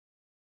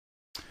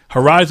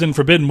Horizon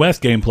Forbidden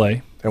West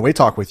gameplay. And we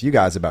talk with you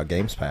guys about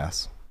Games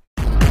Pass.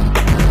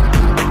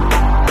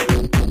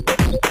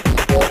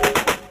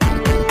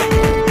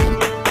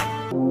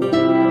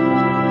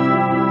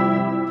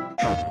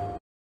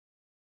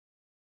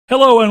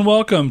 Hello and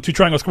welcome to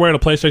Triangle Square, the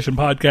PlayStation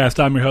Podcast.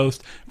 I'm your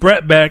host,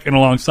 Brett Beck, and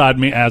alongside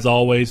me, as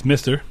always,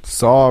 Mr.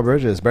 Saul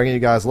Bridges, bringing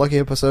you guys Lucky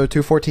Episode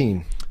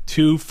 214.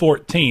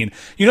 214.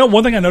 You know,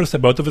 one thing I noticed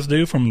that both of us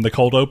do from the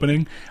cold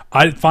opening,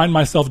 I find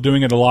myself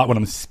doing it a lot when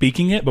I'm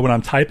speaking it, but when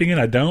I'm typing it,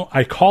 I don't.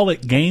 I call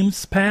it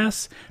Games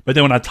Pass, but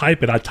then when I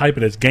type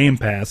it as Game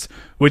Pass,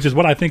 which is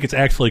what I think it's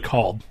actually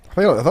called.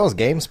 I thought it was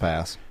Games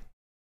Pass.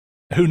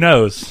 Who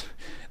knows?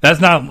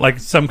 That's not like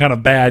some kind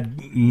of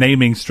bad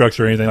naming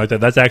structure or anything like that.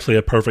 That's actually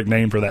a perfect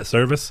name for that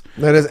service.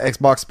 That is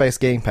Xbox Space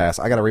Game Pass.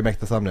 I got to remake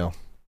the thumbnail.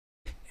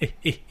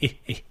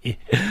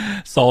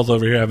 Saul's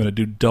over here having to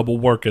do double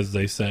work, as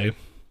they say.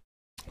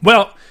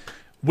 Well,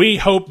 we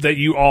hope that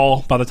you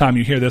all, by the time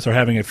you hear this, are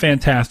having a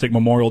fantastic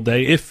Memorial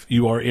Day if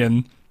you are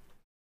in,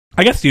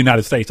 I guess, the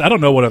United States. I don't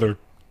know what other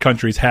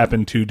countries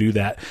happen to do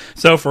that.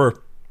 So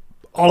for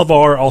all of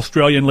our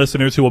Australian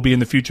listeners who will be in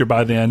the future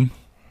by then,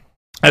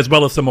 as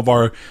well as some of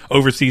our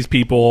overseas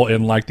people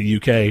in like the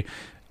UK,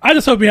 I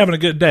just hope you're having a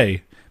good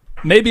day.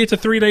 Maybe it's a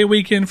 3-day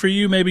weekend for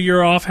you. Maybe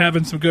you're off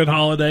having some good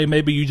holiday.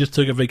 Maybe you just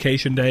took a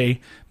vacation day.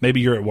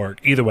 Maybe you're at work.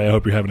 Either way, I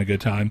hope you're having a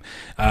good time.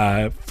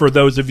 For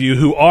those of you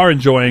who are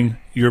enjoying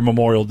your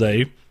Memorial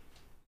Day,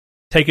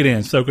 take it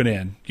in, soak it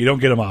in. You don't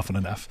get them often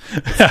enough.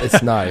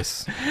 It's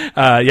nice.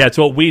 Yeah, it's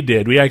what we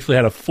did. We actually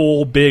had a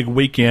full big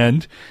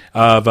weekend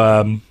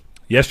of...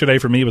 Yesterday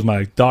for me was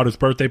my daughter's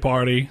birthday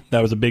party.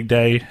 That was a big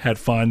day. Had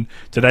fun.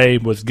 Today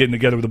was getting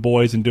together with the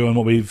boys and doing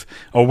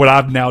what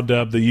I've now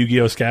dubbed the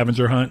Yu-Gi-Oh!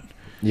 Scavenger hunt.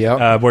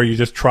 Yeah. Where you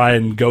just try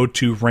and go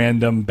to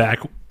random back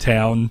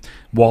town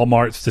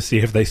Walmarts to see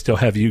if they still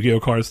have Yu-Gi-Oh!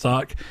 Card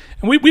stock.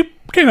 And we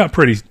came out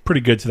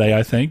pretty good today,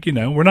 I think. You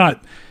know, we're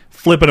not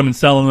flipping them and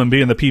selling them and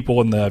being the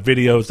people in the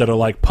videos that are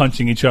like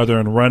punching each other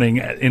and running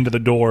into the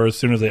door as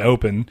soon as they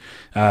open.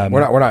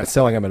 We're not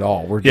selling them at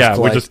all. We're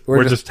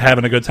just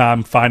having a good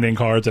time finding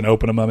cards and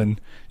opening them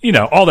and, you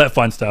know, all that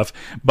fun stuff.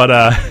 But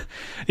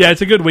yeah,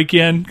 it's a good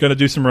weekend. Going to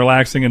do some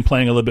relaxing and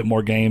playing a little bit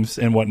more games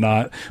and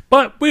whatnot.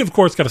 But we of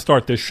course got to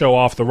start this show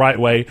off the right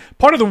way.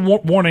 Part of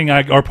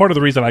the part of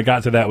the reason I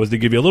got to that was to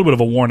give you a little bit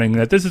of a warning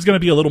that this is going to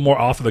be a little more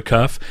off of the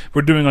cuff.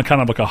 We're doing a kind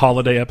of like a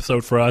holiday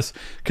episode for us,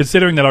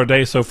 considering that our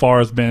day so far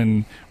has been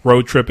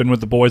road tripping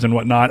with the boys and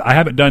whatnot. I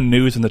haven't done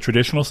news in the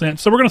traditional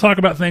sense, so we're going to talk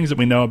about things that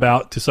we know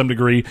about to some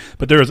degree,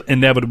 but there's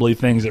inevitably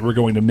things that we're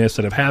going to miss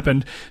that have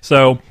happened.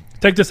 So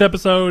take this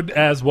episode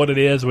as what it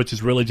is, which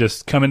is really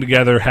just coming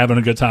together, having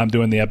a good time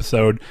doing the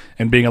episode,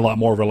 and being a lot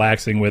more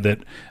relaxing with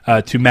it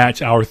to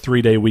match our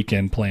 3-day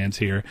weekend plans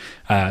here.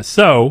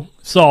 So,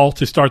 Saul,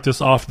 to start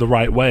this off the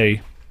right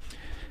way,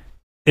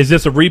 is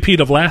this a repeat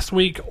of last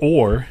week,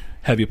 or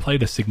have you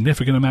played a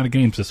significant amount of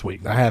games this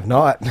week? I have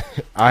not.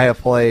 I have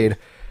played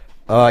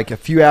like a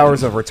few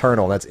hours of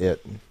Returnal. That's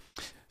it.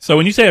 So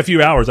when you say a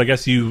few hours, I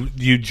guess you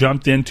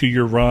jumped into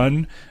your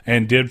run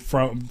and did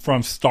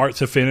from start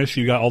to finish.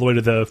 You got all the way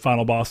to the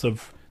final boss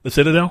of the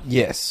Citadel?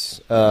 Yes.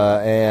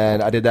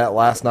 And I did that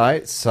last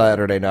night,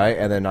 Saturday night,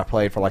 and then I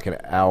played for like an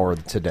hour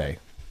today.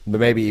 But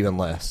maybe even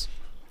less.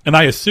 And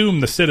I assume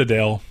the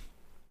Citadel,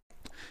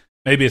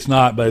 maybe it's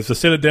not, but is the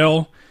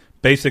Citadel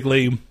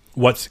basically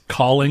what's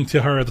calling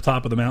to her at the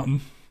top of the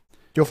mountain?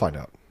 You'll find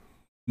out.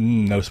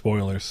 No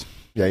spoilers.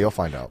 Yeah, you'll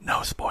find out.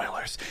 No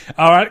spoilers.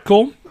 All right,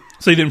 cool.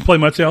 So you didn't play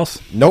much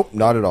else? Nope,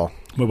 not at all.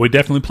 But we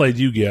definitely played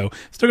Yu-Gi-Oh!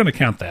 Still going to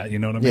count that, you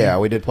know what I mean? Yeah,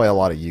 we did play a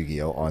lot of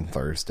Yu-Gi-Oh! On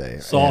Thursday.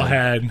 Saul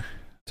had...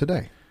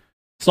 Today.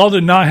 Saul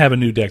did not have a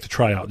new deck to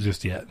try out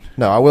just yet.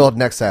 No, I will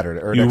next Saturday.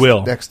 Or you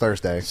will. Next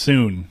Thursday.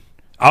 Soon.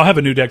 I'll have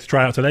a new deck to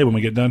try out today when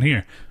we get done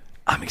here.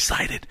 I'm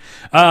excited.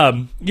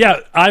 Yeah,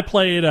 I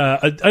played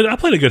I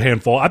played a good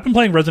handful. I've been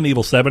playing Resident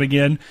Evil 7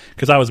 again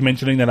because I was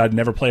mentioning that I'd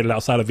never played it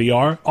outside of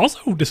VR.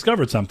 Also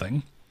discovered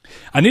something.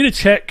 I need to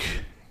check...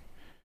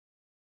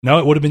 No,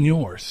 it would have been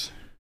yours.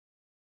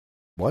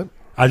 What?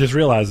 I just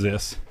realized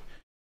this.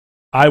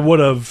 I would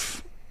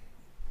have...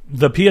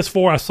 The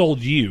PS4 I sold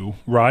you,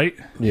 right?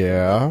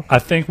 Yeah. I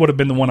think would have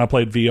been the one I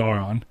played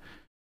VR on.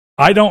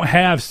 I don't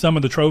have some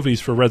of the trophies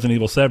for Resident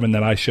Evil 7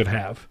 that I should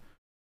have.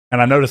 And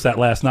I noticed that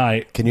last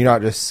night. Can you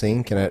not just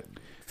sync and it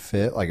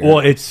fit? Well,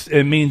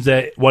 it means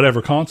that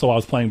whatever console I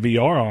was playing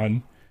VR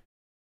on,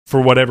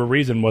 for whatever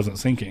reason, wasn't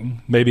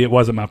syncing. Maybe it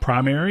wasn't my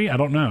primary. I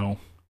don't know.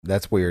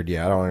 That's weird.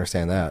 Yeah, I don't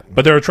understand that.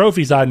 But there are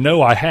trophies I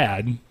know I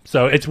had,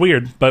 so it's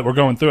weird, but we're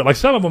going through it. Like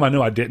some of them I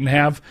knew I didn't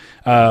have,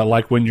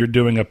 like when you're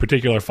doing a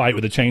particular fight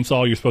with a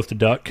chainsaw, you're supposed to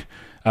duck.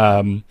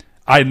 I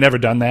had never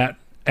done that,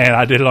 and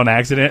I did it on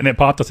accident, and it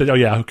popped. I said, oh,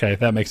 yeah, okay,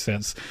 that makes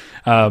sense.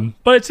 But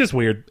it's just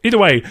weird. Either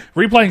way,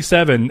 replaying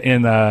 7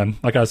 in,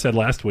 like I said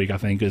last week, I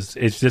think, it's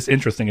just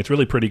interesting. It's a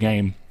really pretty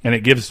game, and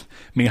it gives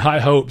me high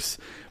hopes.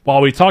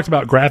 While we talked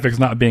about graphics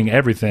not being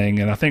everything,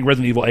 and I think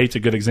Resident Evil 8 is a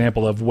good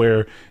example of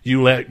where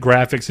you let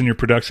graphics in your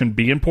production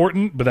be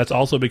important, but that's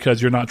also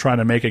because you're not trying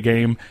to make a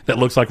game that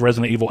looks like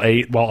Resident Evil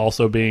 8 while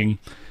also being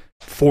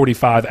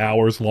 45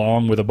 hours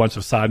long with a bunch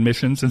of side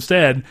missions.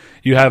 Instead,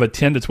 you have a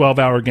 10 to 12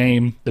 hour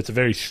game that's a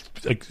very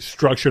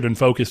structured and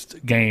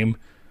focused game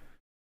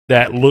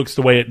that looks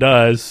the way it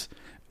does,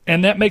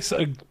 and that makes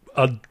a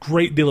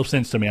great deal of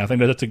sense to me. I think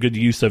that's a good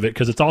use of it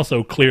because it's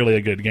also clearly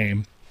a good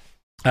game.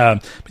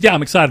 But yeah,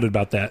 I'm excited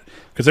about that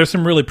because there's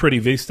some really pretty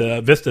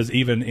vistas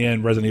even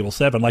in Resident Evil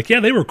 7. Like, yeah,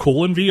 they were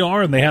cool in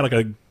VR and they had like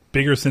a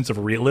bigger sense of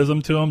realism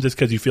to them just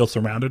because you feel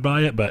surrounded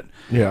by it, but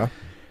yeah,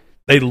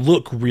 they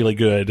look really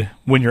good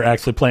when you're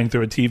actually playing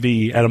through a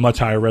TV at a much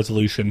higher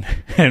resolution.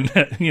 And,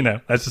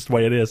 that's just the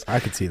way it is. I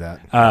could see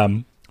that.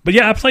 But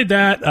yeah, I played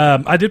that.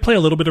 I did play a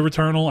little bit of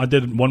Returnal. I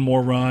did one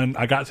more run.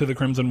 I got to the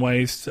Crimson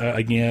Waste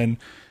again.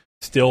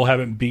 Still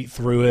haven't beat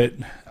through it.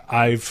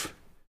 I've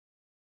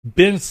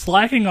been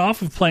slacking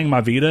off of playing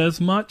my Vita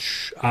as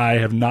much. I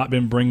have not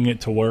been bringing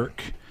it to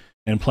work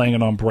and playing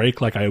it on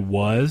break like I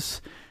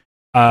was.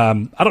 I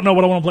don't know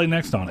what I want to play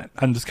next on it.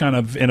 I'm just kind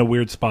of in a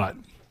weird spot.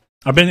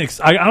 I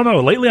don't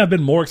know. Lately, I've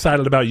been more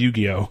excited about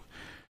Yu-Gi-Oh!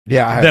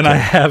 Than I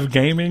have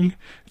gaming.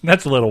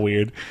 That's a little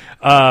weird.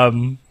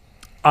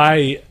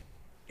 I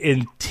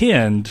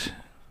intend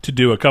to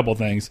do a couple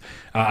things.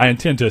 I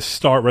intend to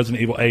start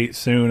Resident Evil 8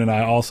 soon, and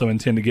I also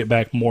intend to get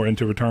back more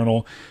into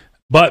Returnal.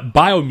 But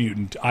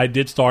Biomutant, I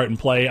did start and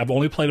play. I've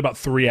only played about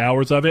 3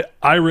 hours of it.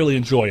 I really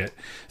enjoy it.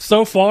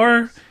 So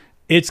far,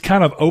 it's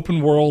kind of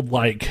open world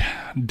like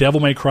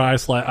Devil May Cry.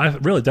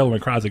 Devil May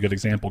Cry is a good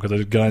example because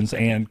there's guns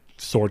and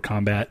sword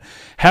combat.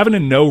 Having to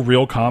know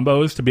real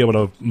combos to be able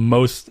to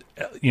most,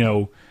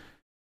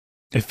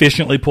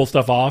 efficiently pull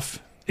stuff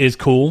off is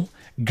cool.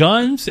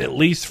 Guns, at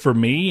least for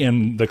me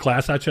and the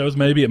class I chose,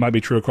 maybe it might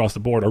be true across the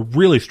board, are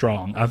really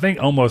strong. I think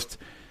almost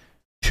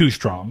too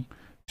strong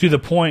to the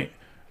point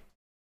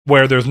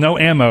where there's no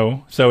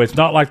ammo. So it's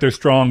not like they're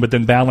strong, but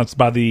then balanced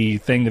by the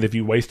thing that if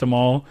you waste them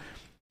all,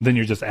 then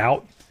you're just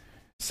out.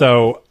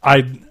 So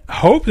I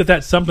hope that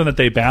that's something that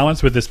they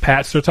balance with this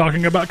patch they're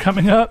talking about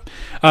coming up.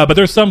 But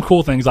there's some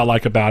cool things I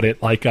like about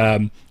it. Like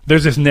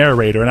there's this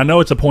narrator, and I know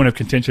it's a point of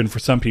contention for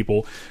some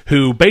people,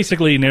 who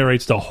basically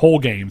narrates the whole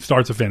game,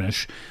 start to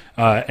finish.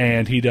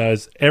 And he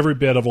does every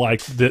bit of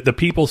like the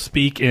people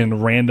speak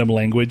in random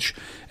language,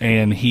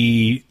 and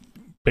he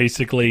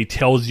basically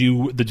tells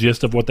you the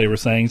gist of what they were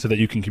saying so that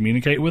you can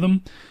communicate with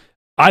them.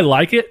 I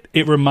like it.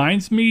 It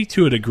reminds me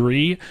to a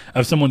degree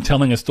of someone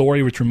telling a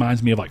story, which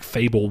reminds me of like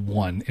Fable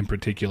 1 in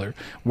particular,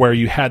 where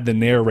you had the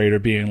narrator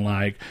being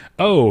like,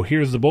 oh,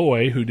 here's the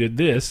boy who did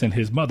this and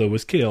his mother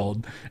was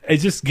killed. It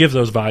just gives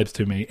those vibes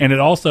to me. And it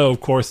also,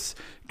 of course,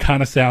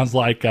 kind of sounds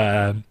like,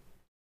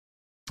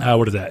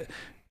 what is that?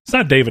 It's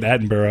not David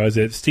Attenborough, is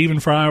it? Stephen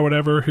Fry or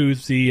whatever,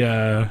 who's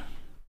the,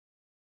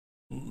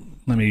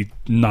 let me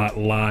not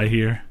lie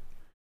here.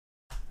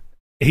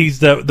 He's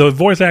the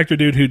voice actor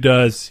dude who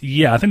does,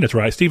 I think that's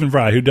right, Stephen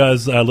Fry, who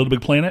does Little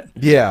Big Planet.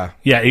 Yeah.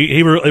 Yeah,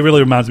 it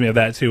really reminds me of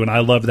that, too, and I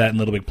love that in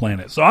Little Big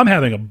Planet. So I'm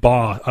having a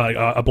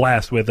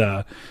blast with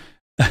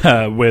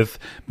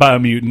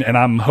Biomutant, and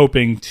I'm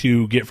hoping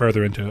to get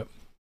further into it.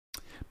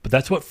 But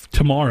that's what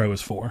tomorrow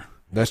is for.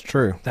 That's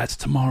true. That's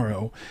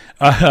tomorrow.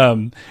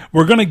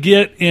 We're going to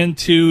get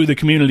into the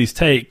community's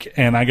take,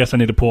 and I guess I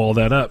need to pull all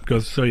that up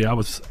because show you I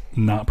was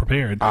not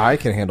prepared. I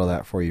can handle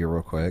that for you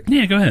real quick.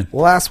 Yeah, go ahead.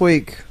 Last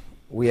week,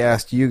 we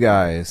asked you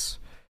guys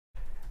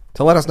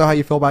to let us know how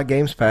you feel about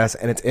Games Pass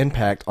and its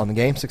impact on the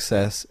game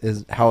success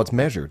is how it's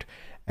measured.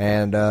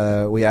 And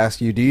we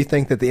asked you, do you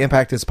think that the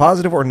impact is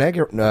positive or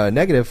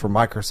negative for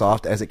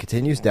Microsoft as it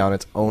continues down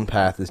its own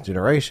path this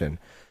generation?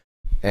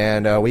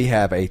 And we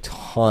have a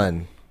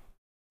ton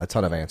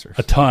of answers.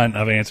 A ton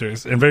of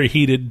answers. And very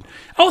heated,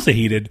 I won't say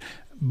heated,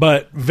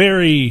 but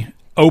very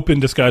open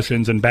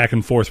discussions and back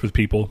and forth with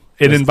people.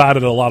 It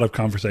invited a lot of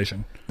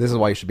conversation. This is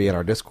why you should be in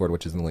our Discord,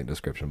 which is in the link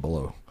description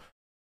below.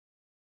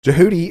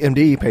 Jehudi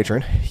MD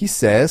patron, he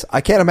says,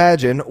 I can't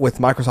imagine with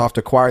Microsoft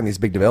acquiring these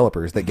big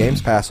developers that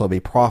Games Pass will be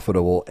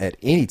profitable at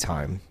any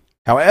time.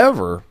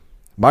 However,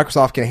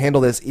 Microsoft can handle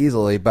this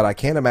easily, but I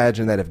can't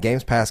imagine that if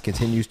Games Pass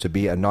continues to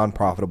be a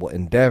non-profitable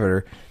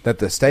endeavor, that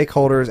the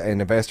stakeholders and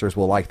investors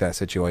will like that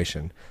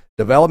situation.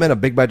 Development of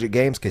big-budget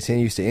games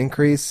continues to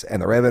increase, and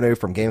the revenue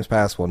from Games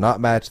Pass will not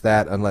match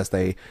that unless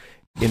they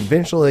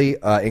eventually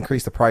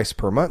increase the price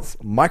per month.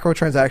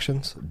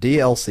 Microtransactions,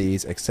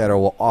 DLCs, etc.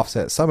 will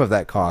offset some of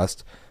that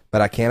cost, but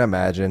I can't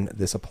imagine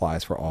this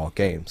applies for all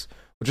games.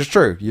 Which is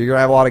true. You're going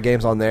to have a lot of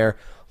games on there,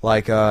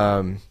 like,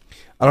 I don't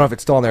know if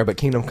it's still on there, but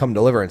Kingdom Come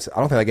Deliverance, I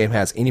don't think that game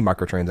has any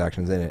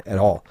microtransactions in it at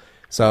all.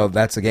 So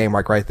that's a game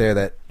like right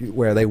there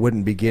where they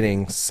wouldn't be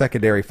getting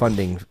secondary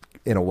funding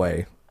in a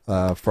way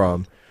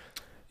from.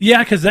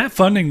 Yeah, because that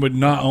funding would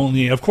not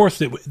only, of course,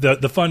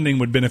 the funding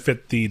would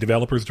benefit the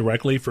developers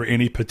directly for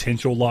any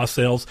potential lost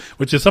sales,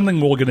 which is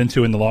something we'll get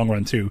into in the long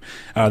run too.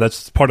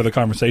 That's part of the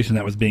conversation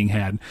that was being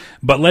had.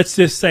 But let's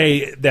just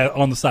say that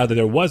on the side that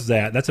there was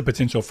that's a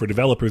potential for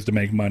developers to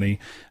make money.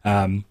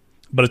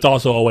 But it's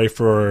also a way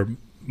for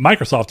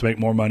Microsoft to make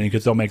more money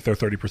because they'll make their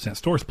 30%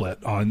 store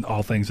split on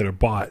all things that are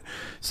bought.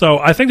 So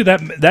I think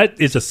that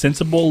is a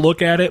sensible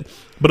look at it.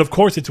 But of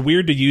course, it's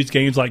weird to use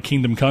games like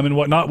Kingdom Come and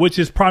whatnot, which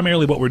is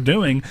primarily what we're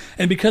doing.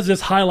 And because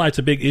this highlights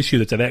a big issue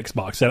that's at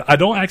Xbox that I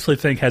don't actually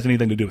think has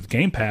anything to do with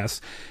Game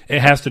Pass, it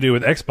has to do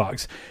with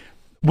Xbox.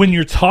 When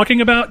you're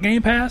talking about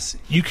Game Pass,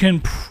 you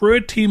can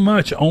pretty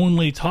much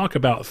only talk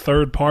about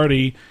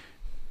third-party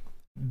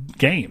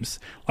games.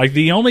 Like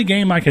the only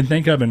game I can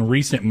think of in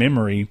recent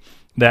memory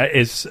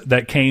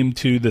that came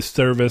to the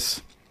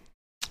service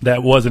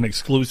that was an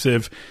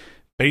exclusive,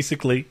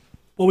 basically,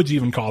 what would you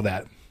even call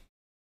that?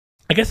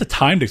 I guess a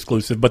timed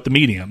exclusive, but the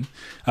Medium,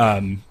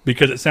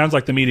 because it sounds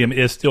like the Medium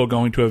is still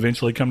going to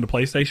eventually come to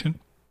PlayStation.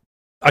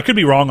 I could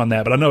be wrong on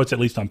that, but I know it's at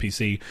least on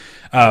PC.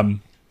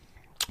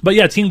 But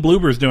yeah, Team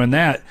Bloober is doing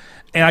that.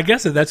 And I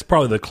guess that's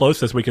probably the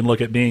closest we can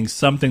look at being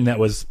something that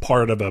was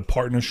part of a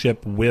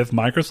partnership with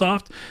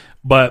Microsoft.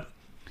 But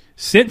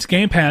since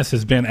Game Pass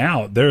has been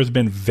out, there has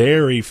been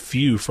very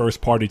few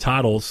first-party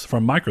titles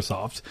from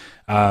Microsoft.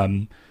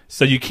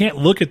 So you can't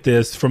look at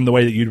this from the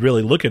way that you'd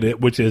really look at it,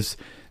 which is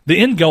the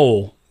end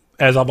goal,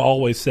 as I've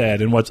always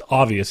said, and what's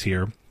obvious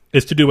here,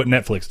 is to do what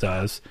Netflix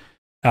does,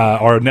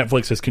 or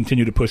Netflix has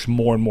continued to push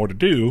more and more to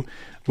do,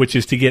 which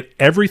is to get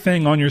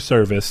everything on your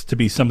service to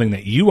be something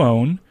that you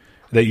own,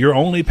 that you're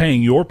only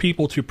paying your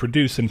people to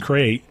produce and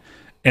create,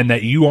 and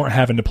that you aren't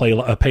having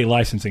to pay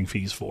licensing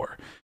fees for.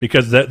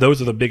 Because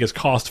those are the biggest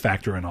cost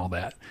factor in all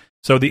that.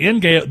 So the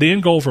end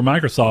goal for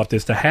Microsoft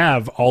is to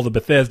have all the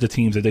Bethesda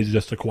teams that they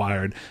just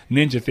acquired,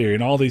 Ninja Theory,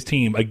 and all these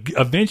teams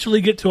eventually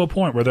get to a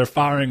point where they're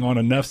firing on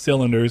enough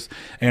cylinders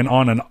and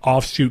on an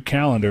offshoot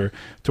calendar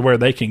to where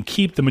they can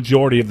keep the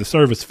majority of the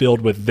service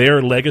filled with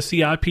their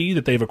legacy IP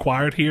that they've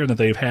acquired here and that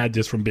they've had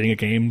just from being a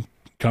game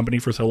company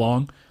for so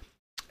long,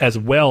 as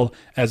well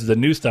as the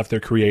new stuff they're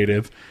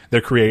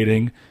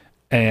creating.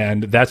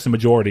 And that's the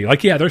majority.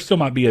 Like, yeah, there still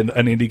might be an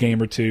indie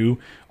game or two.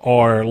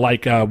 Or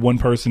like one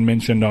person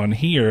mentioned on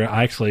here,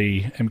 I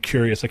actually am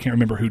curious. I can't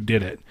remember who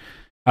did it.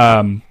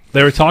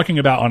 They were talking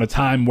about on a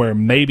time where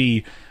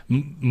maybe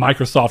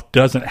Microsoft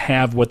doesn't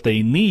have what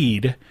they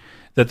need,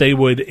 that they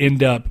would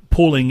end up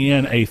pulling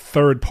in a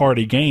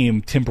third-party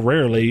game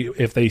temporarily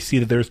if they see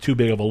that there's too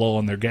big of a lull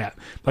in their gap.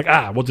 Like,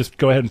 we'll just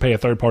go ahead and pay a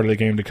third-party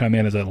game to come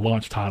in as a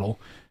launch title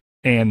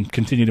and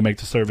continue to make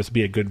the service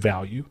be a good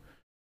value,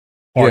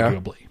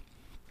 arguably. Yeah.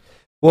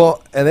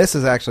 Well, and this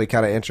is actually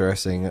kind of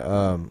interesting.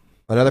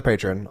 Another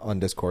patron on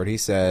Discord, he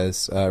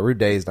says, Rude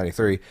Days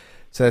 93,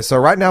 says, so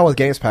right now with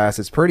Games Pass,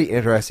 it's pretty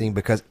interesting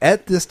because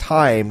at this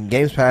time,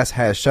 Games Pass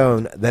has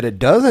shown that it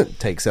doesn't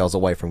take sales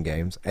away from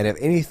games. And if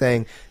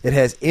anything, it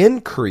has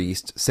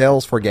increased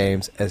sales for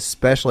games,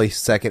 especially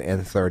second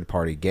and third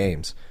party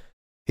games.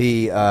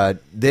 He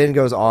then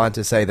goes on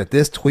to say that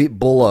this tweet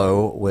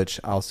below, which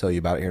I'll tell you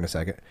about here in a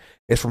second,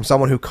 is from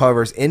someone who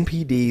covers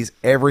NPDs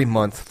every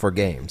month for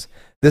games.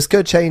 This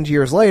could change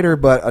years later,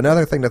 but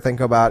another thing to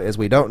think about is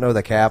we don't know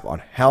the cap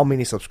on how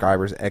many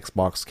subscribers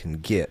Xbox can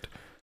get.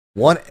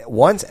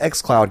 Once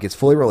xCloud gets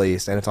fully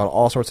released and it's on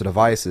all sorts of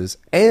devices,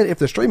 and if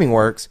the streaming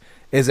works,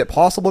 is it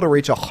possible to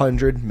reach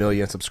 100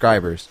 million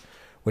subscribers?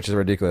 Which is a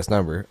ridiculous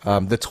number.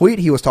 The tweet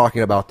he was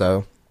talking about,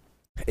 though,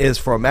 is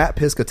from Matt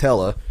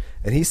Piscatella,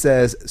 and he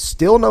says,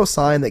 still no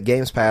sign that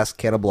Games Pass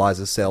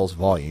cannibalizes sales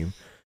volume.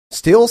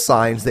 Still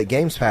signs that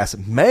Games Pass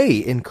may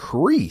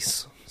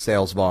increase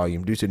sales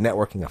volume due to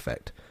networking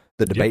effect.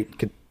 The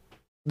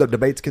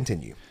debates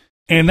continue.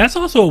 And that's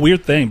also a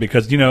weird thing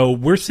because,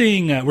 we're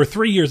seeing, we're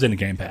 3 years into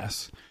Game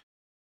Pass.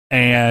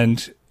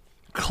 And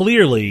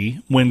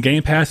clearly, when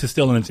Game Pass is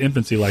still in its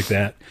infancy like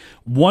that,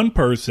 one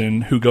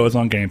person who goes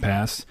on Game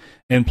Pass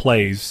and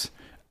plays,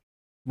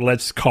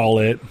 let's call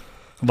it,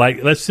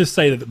 let's just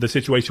say that the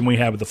situation we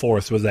had with The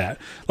Forest was that.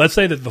 Let's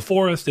say that The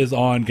Forest is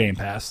on Game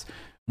Pass.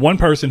 One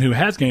person who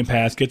has Game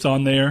Pass gets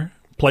on there,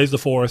 plays The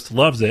Forest,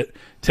 loves it,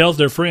 tells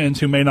their friends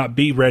who may not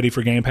be ready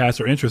for Game Pass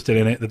or interested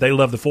in it that they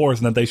love The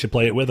Forest and that they should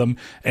play it with them.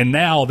 And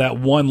now that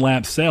one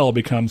lap sale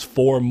becomes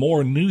 4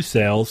 more new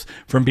sales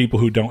from people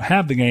who don't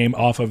have the game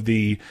off of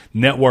the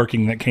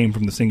networking that came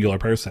from the singular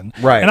person.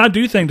 Right. And I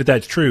do think that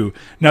that's true.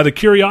 Now, the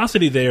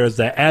curiosity there is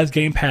that as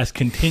Game Pass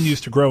continues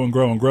to grow and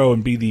grow and grow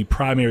and be the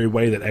primary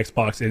way that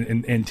Xbox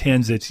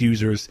intends its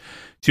users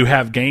to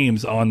have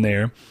games on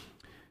there,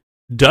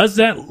 does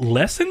that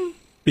lessen?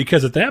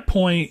 Because at that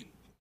point,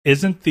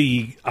 isn't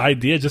the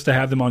idea just to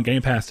have them on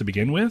Game Pass to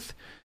begin with?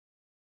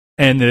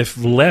 And if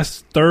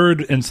less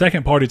third and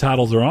second party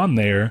titles are on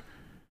there,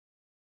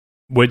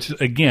 which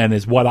again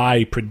is what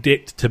I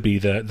predict to be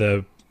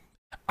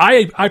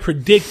I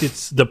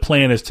predict the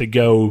plan is to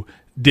go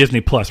Disney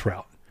Plus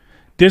route.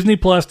 Disney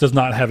Plus does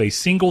not have a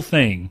single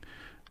thing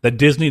that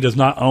Disney does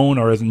not own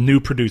or is new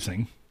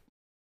producing.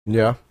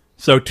 Yeah.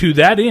 So to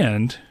that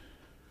end,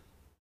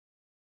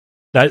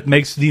 that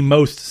makes the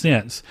most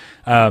sense.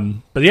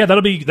 But yeah,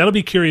 that'll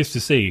be curious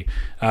to see.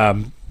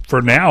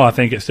 For now, I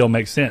think it still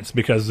makes sense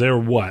because they're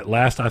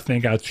last I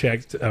think I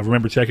checked, I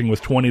remember checking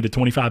was 20 to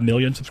 25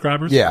 million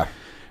subscribers. Yeah.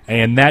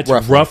 And that's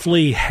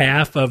roughly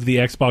half of the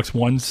Xbox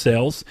One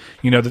sales.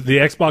 You know, the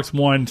Xbox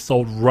One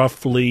sold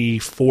roughly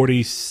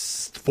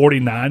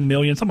 49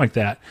 million, something like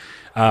that.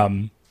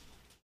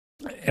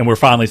 And we're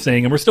finally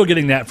seeing, and we're still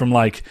getting that from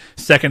like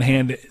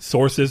secondhand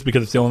sources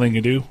because it's the only thing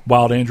you do.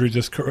 Wild Andrew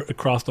just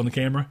crossed on the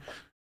camera.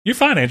 You're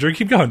fine, Andrew.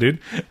 Keep going, dude.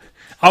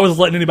 I was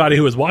letting anybody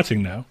who was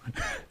watching know.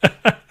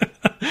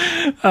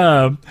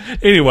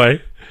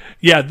 Anyway,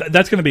 yeah,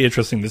 that's going to be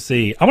interesting to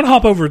see. I want to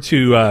hop over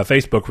to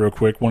Facebook real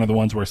quick, one of the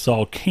ones where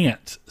Saul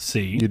can't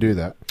see. You do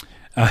that.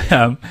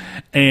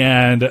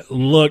 And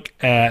look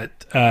at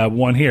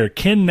one here.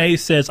 Ken Ney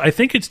says, I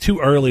think it's too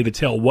early to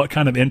tell what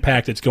kind of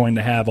impact it's going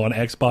to have on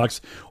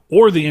Xbox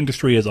or the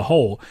industry as a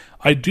whole.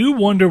 I do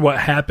wonder what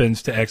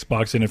happens to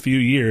Xbox in a few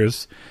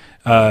years,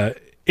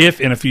 if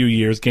in a few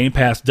years Game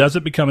Pass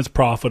doesn't become as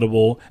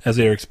profitable as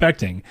they're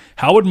expecting.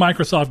 How would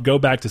Microsoft go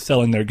back to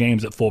selling their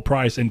games at full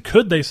price, and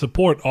could they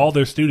support all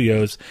their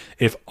studios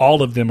if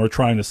all of them are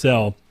trying to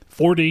sell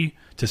 $40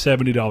 to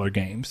 $70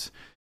 games?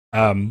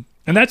 And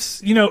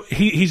that's, you know,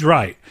 he's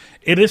right.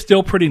 It is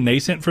still pretty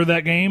nascent for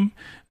that game.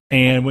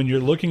 And when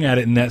you're looking at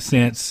it in that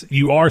sense,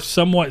 you are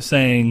somewhat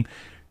saying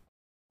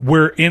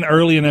we're in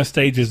early enough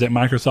stages that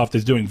Microsoft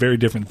is doing very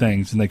different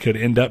things than they could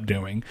end up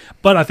doing.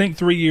 But I think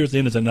 3 years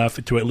in is enough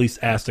to at least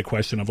ask the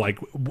question of, like,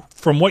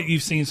 from what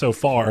you've seen so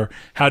far,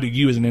 how do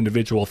you as an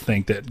individual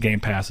think that Game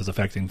Pass is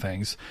affecting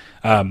things?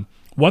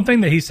 One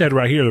thing that he said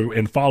right here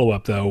in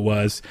follow-up, though,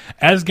 was,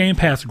 as Game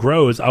Pass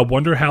grows, I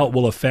wonder how it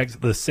will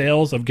affect the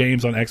sales of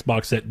games on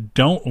Xbox that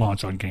don't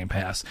launch on Game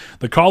Pass.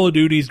 The Call of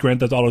Duties,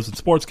 Grand Theft Autos, and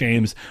sports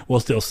games will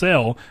still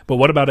sell, but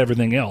what about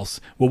everything else?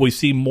 Will we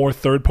see more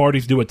third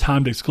parties do a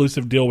timed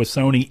exclusive deal with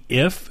Sony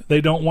if they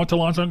don't want to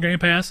launch on Game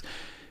Pass?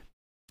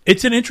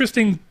 It's an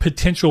interesting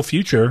potential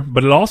future,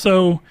 but it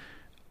also,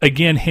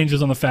 again,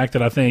 hinges on the fact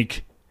that I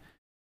think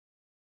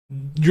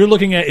you're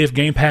looking at if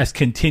Game Pass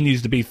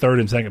continues to be third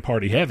and second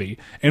party heavy.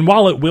 And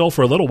while it will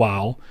for a little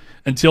while,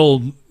 until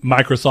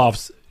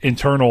Microsoft's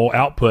internal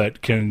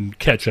output can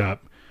catch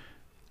up,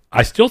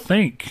 I still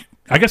think,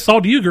 I guess, Saul,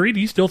 do you agree? Do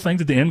you still think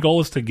that the end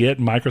goal is to get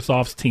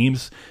Microsoft's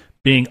teams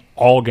being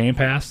all Game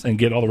Pass and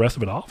get all the rest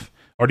of it off?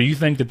 Or do you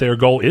think that their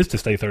goal is to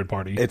stay third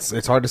party?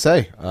 It's hard to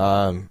say.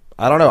 I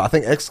don't know. I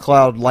think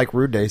xCloud, like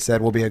Rude Day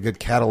said, will be a good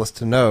catalyst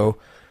to know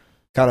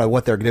kind of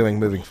what they're doing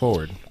moving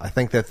forward. I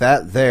think that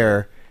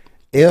there,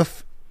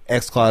 if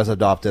xCloud is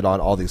adopted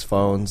on all these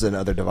phones and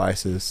other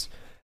devices,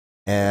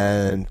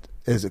 and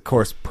is of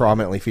course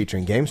prominently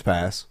featuring Game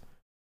Pass,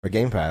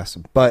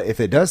 but if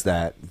it does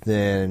that,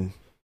 then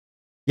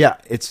yeah,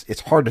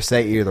 it's hard to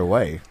say either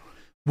way.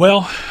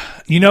 Well,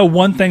 you know,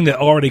 one thing that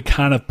already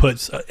kind of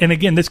puts, and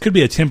again, this could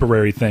be a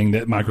temporary thing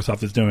that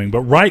Microsoft is doing,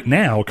 but right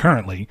now,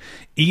 currently,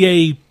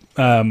 EA,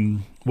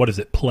 what is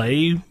it,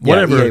 Play?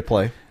 Whatever, EA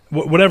Play.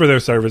 Whatever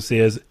their service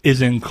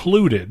is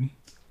included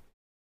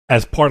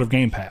as part of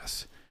Game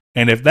Pass.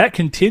 And if that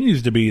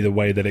continues to be the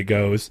way that it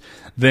goes,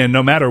 then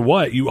no matter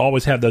what, you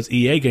always have those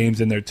EA games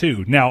in there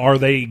too. Now, are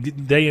they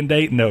day and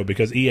date? No,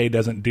 because EA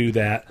doesn't do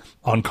that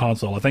on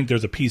console. I think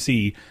there's a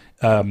PC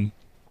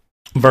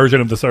version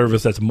of the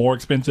service that's more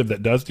expensive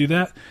that does do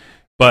that.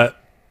 But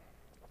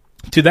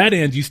to that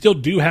end, you still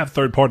do have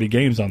third-party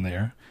games on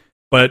there.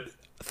 But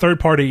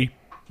third-party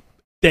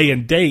day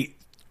and date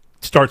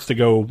starts to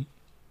go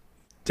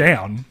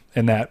down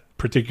in that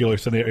particular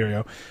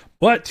scenario.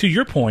 But to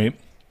your point,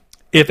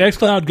 if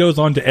xCloud goes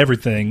on to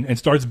everything and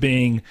starts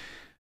being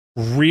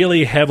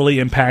really heavily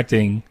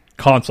impacting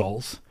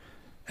consoles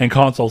and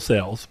console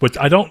sales, which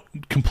I don't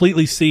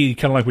completely see,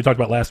 kind of like we talked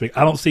about last week,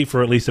 I don't see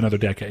for at least another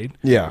decade.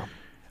 Yeah.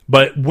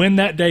 But when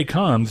that day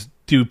comes,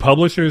 do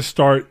publishers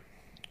start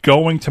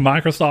going to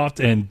Microsoft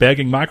and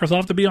begging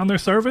Microsoft to be on their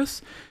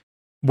service?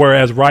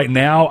 Whereas right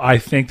now, I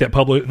think that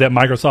that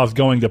Microsoft's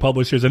going to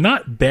publishers and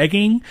not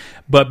begging,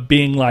 but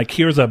being like,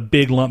 here's a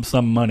big lump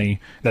sum money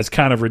that's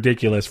kind of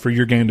ridiculous for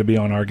your game to be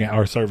on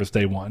our service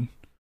day one.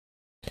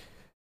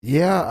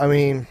 Yeah, I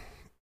mean,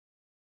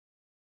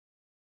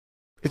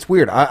 it's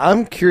weird.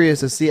 I'm curious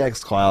to see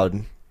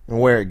xCloud and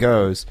where it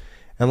goes,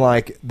 and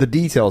like the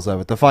details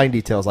of it, the fine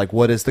details, like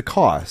what is the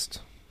cost?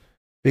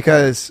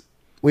 Because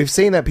we've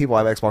seen that people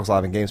have Xbox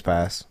Live and Games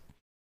Pass,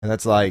 and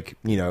that's like,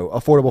 you know,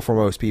 affordable for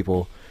most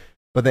people.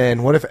 But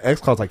then, what if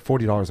xCloud's like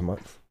 $40 a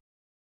month?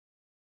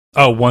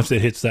 Oh, once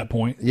it hits that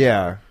point?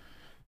 Yeah.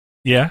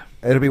 Yeah.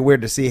 It'll be weird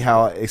to see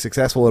how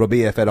successful it'll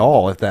be, if at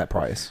all, at that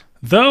price.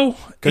 Though,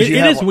 it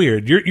is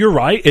weird. You're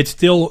right. It's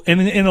still, and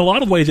in a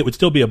lot of ways, it would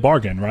still be a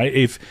bargain, right?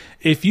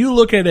 If you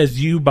look at it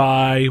as you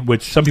buy,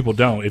 which some people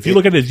don't, if you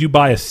look at it as you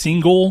buy a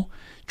single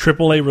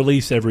AAA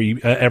release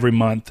every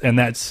month, and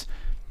that's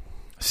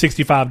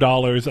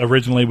 $65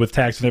 originally with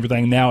tax and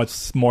everything, now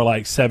it's more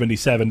like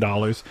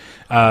 $77.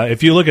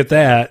 If you look at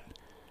that,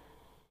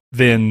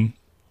 then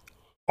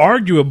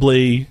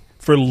arguably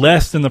for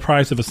less than the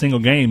price of a single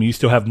game, you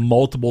still have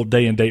multiple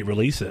day and date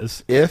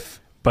releases.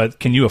 But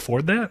can you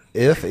afford that?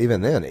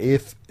 Even then,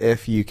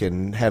 if you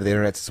can have the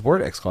internet to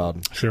support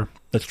xCloud. Sure,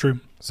 that's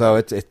true. So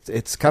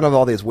it's kind of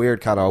all these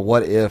weird kind of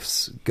what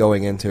ifs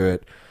going into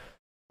it.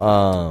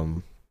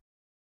 I'm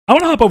I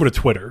want to hop over to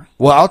Twitter.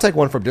 Well, I'll take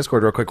one from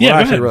Discord real quick. What Yeah, I go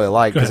actually ahead. really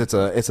like Go because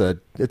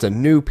it's a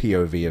new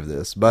POV of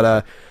this.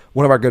 But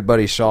one of our good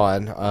buddies,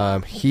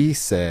 Sean, he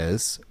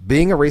says,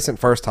 being a recent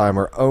first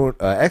timer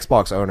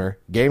Xbox owner,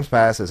 Games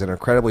Pass is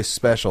incredibly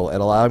special at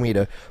allowing me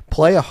to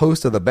play a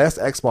host of the best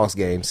Xbox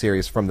game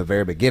series from the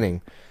very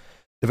beginning.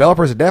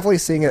 Developers are definitely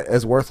seeing it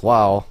as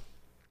worthwhile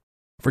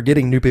for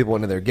getting new people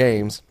into their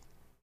games.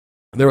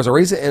 There was a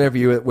recent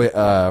interview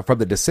from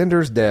the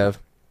Descenders dev.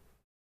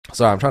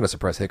 Sorry, I'm trying to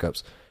suppress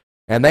hiccups.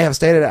 And they have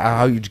stated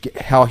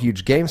how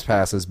huge Games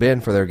Pass has been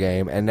for their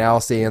game, and now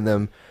seeing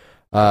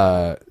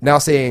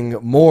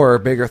more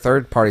bigger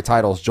third-party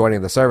titles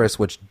joining the service,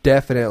 which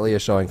definitely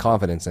is showing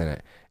confidence in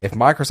it. If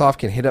Microsoft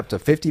can hit up to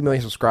 50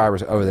 million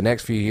subscribers over the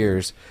next few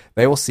years,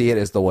 they will see it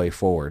as the way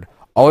forward.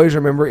 Always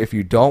remember, if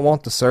you don't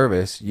want the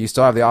service, you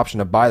still have the option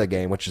to buy the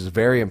game, which is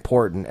very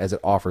important as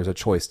it offers a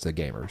choice to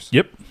gamers.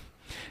 Yep.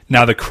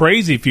 Now, the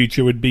crazy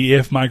future would be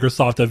if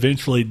Microsoft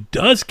eventually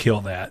does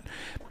kill that.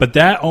 But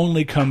that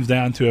only comes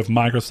down to if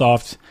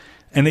Microsoft,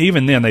 and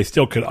even then they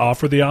still could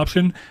offer the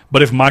option,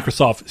 but if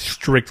Microsoft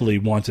strictly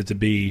wants it to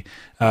be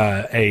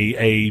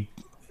a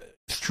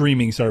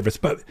streaming service,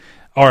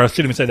 or I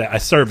shouldn't even say that, a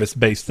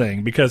service-based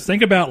thing. Because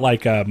think about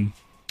like a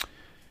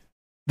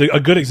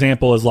good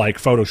example is like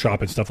Photoshop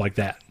and stuff like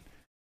that.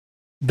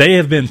 They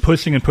have been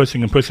pushing and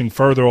pushing and pushing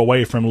further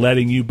away from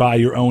letting you buy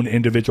your own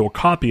individual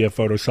copy of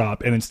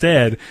Photoshop and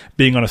instead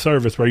being on a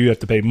service where you have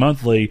to pay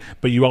monthly,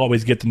 but you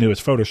always get the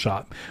newest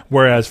Photoshop.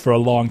 Whereas for a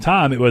long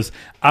time, it was,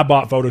 I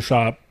bought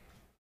Photoshop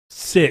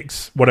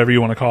 6, whatever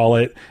you want to call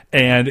it,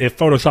 and if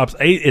Photoshop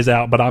 8 is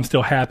out, but I'm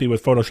still happy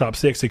with Photoshop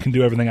 6, it can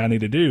do everything I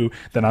need to do,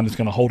 then I'm just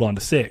going to hold on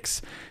to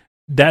 6.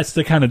 That's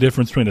the kind of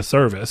difference between a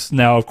service.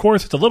 Now, of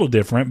course, it's a little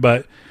different,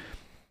 but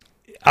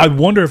I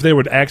wonder if there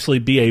would actually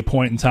be a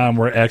point in time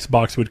where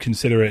Xbox would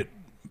consider it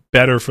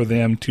better for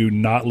them to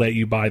not let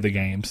you buy the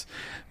games.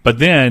 But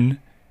then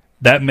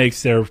that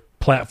makes their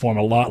platform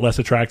a lot less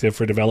attractive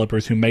for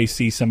developers who may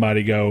see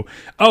somebody go,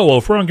 oh, well,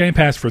 if we're on Game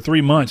Pass for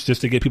 3 months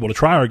just to get people to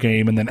try our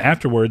game, and then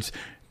afterwards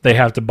they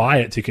have to buy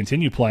it to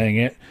continue playing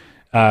it,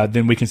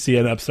 then we can see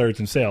an upsurge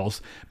in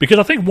sales. Because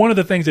I think one of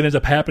the things that ends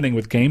up happening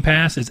with Game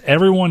Pass is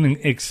everyone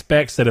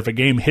expects that if a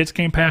game hits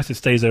Game Pass, it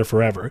stays there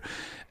forever.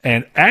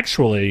 And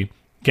actually,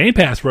 Game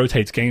Pass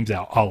rotates games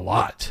out a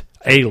lot.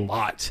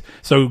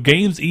 So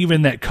games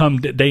even that come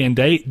day and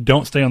date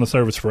don't stay on the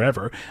service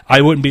forever. I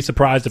wouldn't be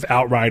surprised if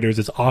Outriders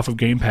is off of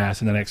Game Pass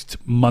in the next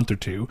month or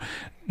two.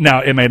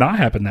 Now, it may not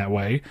happen that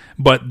way,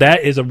 but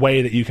that is a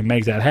way that you can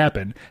make that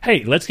happen.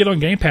 Hey, let's get on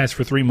Game Pass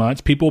for 3 months.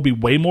 People will be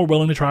way more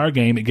willing to try our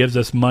game. It gives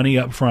us money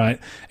up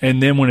front.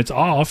 And then when it's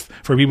off,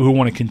 for people who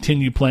want to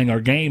continue playing our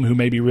game, who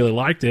maybe really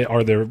liked it,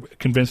 or they're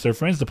convinced their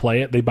friends to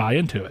play it, they buy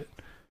into it.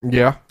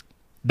 Yeah.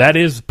 That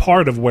is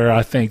part of where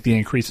I think the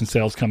increase in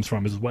sales comes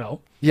from as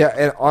well. Yeah,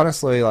 and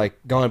honestly, like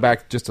going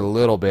back just a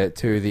little bit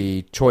to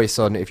the choice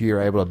on if you're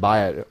able to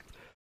buy it,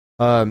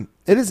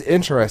 it is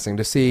interesting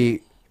to see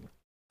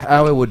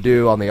how it would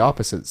do on the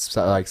opposite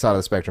side of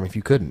the spectrum if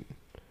you couldn't.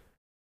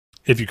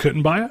 If you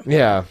couldn't buy it?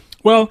 Yeah.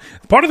 Well,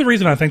 part of the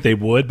reason I think they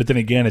would, but then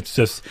again, it's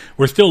just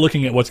we're still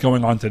looking at what's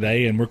going on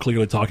today, and we're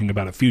clearly talking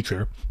about a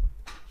future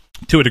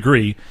to a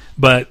degree.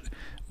 But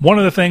one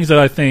of the things that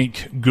I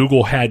think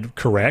Google had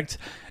correct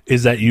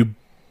is that you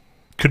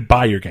could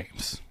buy your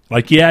games.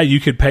 Like, yeah, you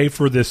could pay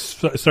for this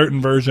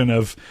certain version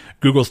of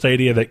Google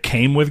Stadia that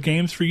came with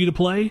games for you to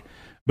play,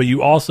 but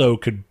you also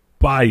could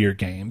buy your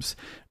games.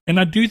 And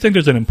I do think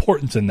there's an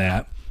importance in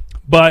that,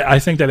 but I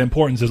think that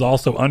importance is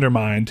also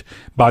undermined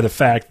by the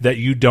fact that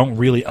you don't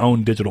really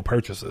own digital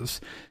purchases.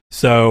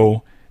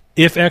 So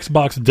if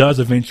Xbox does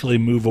eventually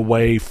move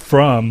away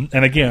from,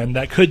 and again,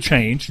 that could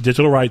change,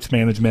 digital rights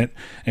management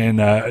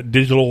and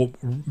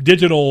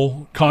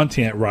digital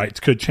content rights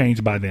could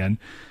change by then.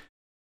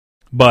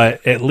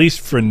 But at least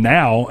for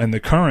now, in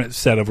the current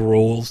set of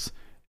rules,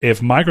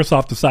 if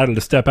Microsoft decided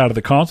to step out of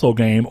the console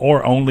game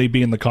or only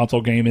be in the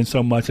console game in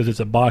so much as it's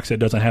a box that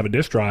doesn't have a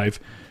disk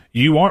drive,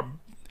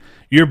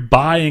 you're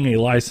buying a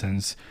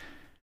license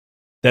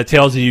that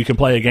tells you can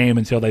play a game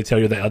until they tell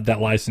you that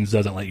that license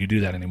doesn't let you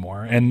do that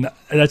anymore. And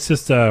that's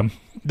just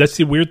that's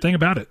the weird thing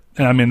about it.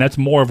 And I mean, that's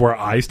more of where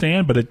I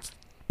stand, but it's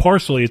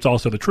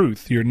also the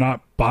truth. You're not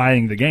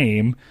buying the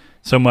game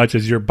so much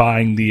as you're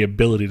buying the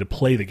ability to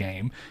play the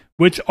game,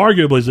 which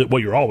arguably is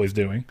what you're always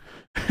doing.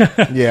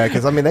 Yeah,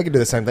 because I mean, they could do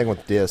the same thing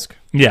with disc.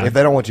 Yeah, if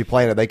they don't want you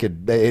playing it,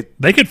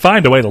 they could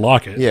find a way to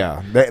lock it.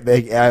 Yeah,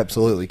 they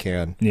absolutely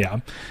can. Yeah,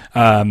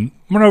 run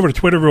over to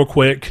Twitter real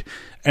quick.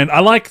 And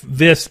I like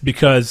this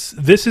because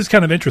this is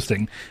kind of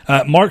interesting.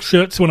 Mark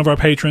Schutz, one of our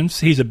patrons,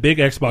 he's a big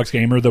Xbox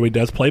gamer, though he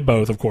does play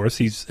both, of course.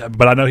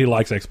 But I know he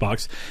likes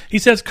Xbox. He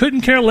says,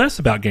 couldn't care less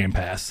about Game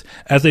Pass.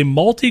 As a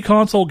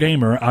multi-console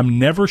gamer, I'm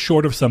never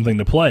short of something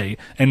to play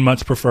and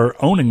much prefer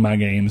owning my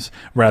games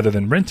rather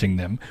than renting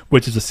them,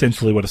 which is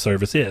essentially what a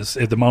service is.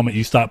 At the moment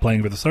you stop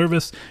playing for the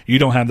service, you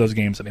don't have those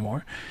games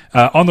anymore.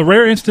 On the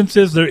rare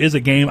instances there is a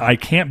game I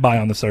can't buy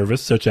on the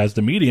service, such as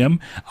The Medium,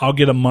 I'll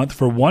get a month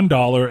for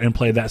 $1 and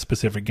play that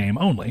specific game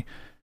only.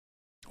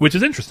 which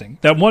is interesting.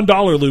 That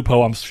 $1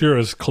 loophole, I'm sure,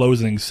 is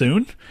closing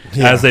soon,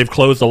 Yeah. as they've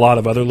closed a lot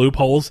of other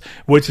loopholes,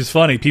 which is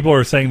funny. People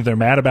are saying that they're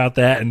mad about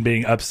that and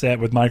being upset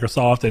with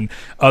Microsoft, and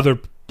other,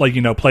 like,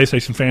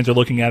 PlayStation fans are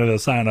looking at it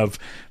as a sign of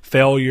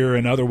failure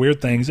and other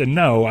weird things. And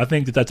no, I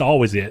think that that's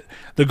always it.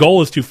 The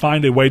goal is to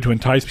find a way to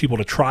entice people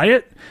to try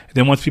it. And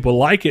then once people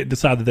like it,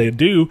 decide that they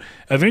do,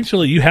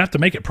 eventually you have to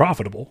make it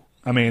profitable.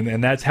 I mean,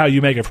 and that's how you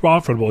make it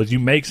profitable, is you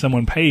make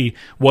someone pay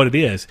what it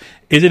is.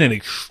 Is it an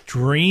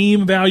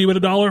extreme value at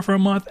 $1 for a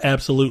month?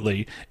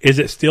 Absolutely. Is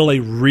it still a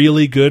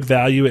really good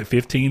value at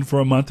 $15 for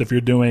a month if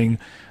you're doing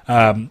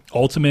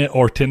Ultimate,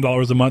 or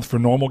 $10 a month for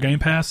normal Game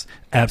Pass?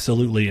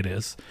 Absolutely it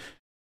is.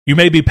 You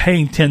may be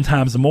paying 10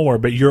 times more,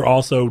 but you're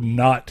also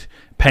not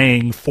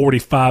paying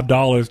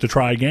 $45 to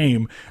try a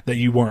game that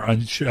you were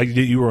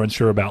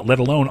unsure about, let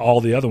alone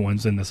all the other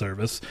ones in the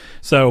service.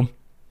 So,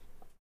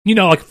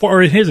 like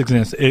for his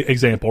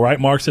example, right?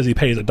 Mark says he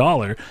pays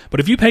 $1, but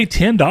if you pay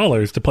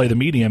 $10 to play the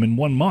medium in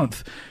 1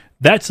 month,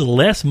 that's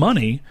less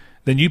money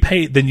than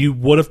you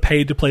would have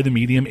paid to play the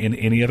medium in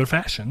any other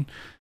fashion.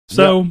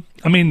 So, yep.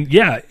 I mean,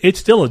 yeah, it's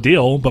still a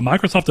deal, but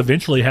Microsoft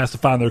eventually has to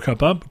find their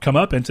come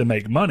up and to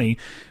make money.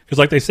 Because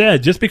like they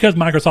said, just because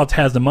Microsoft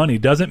has the money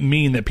doesn't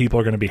mean that people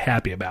are going to be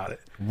happy about it.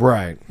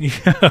 Right.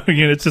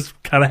 It's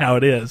just kind of how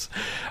it is.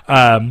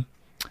 And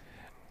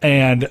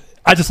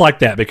I just like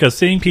that, because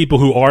seeing people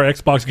who are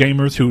Xbox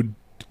gamers who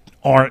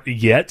aren't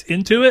yet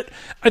into it,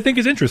 I think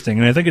is interesting.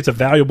 And I think it's a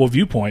valuable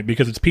viewpoint,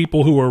 because it's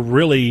people who are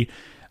really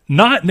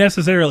not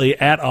necessarily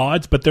at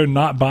odds, but they're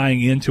not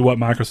buying into what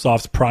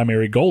Microsoft's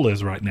primary goal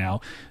is right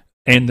now.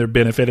 And they're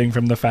benefiting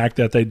from the fact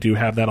that they do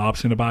have that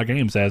option to buy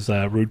games, as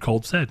Rude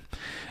Cold said.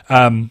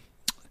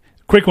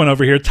 Quick one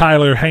over here.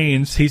 Tyler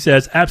Haynes, he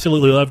says,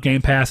 absolutely love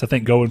Game Pass. I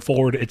think going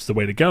forward, it's the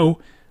way to go.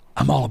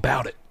 I'm all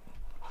about it.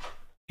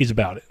 He's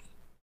about it.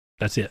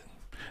 That's it.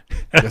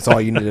 That's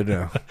all you need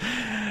to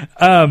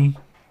know.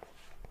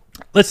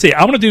 Let's see.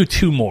 I want to do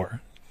two more.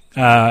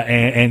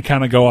 And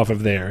kind of go off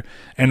of there.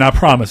 And I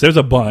promise, there's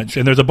a bunch.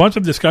 And there's a bunch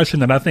of discussion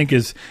that I think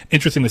is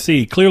interesting to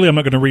see. Clearly, I'm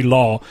not going to read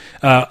law.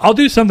 I'll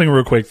do something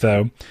real quick,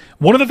 though.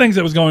 One of the things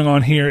that was going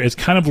on here is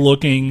kind of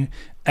looking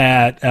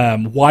at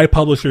why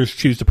publishers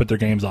choose to put their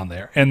games on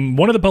there. And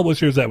one of the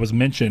publishers that was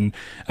mentioned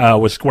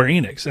was Square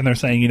Enix. And they're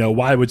saying,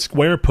 why would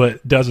Square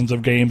put dozens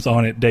of games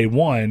on it day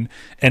one,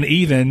 and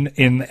even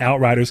in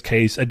Outriders'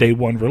 case, a day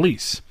one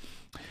release?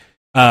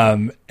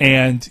 And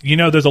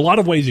there's a lot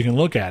of ways you can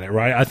look at it,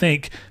 right? I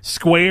think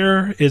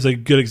Square is a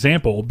good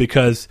example,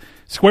 because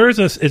Square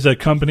is a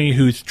company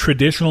who's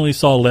traditionally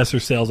saw lesser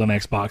sales on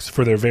Xbox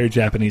for their very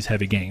Japanese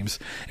heavy games.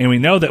 And we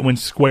know that when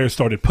Square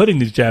started putting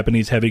these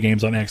Japanese heavy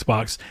games on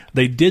Xbox,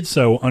 they did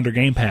so under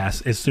Game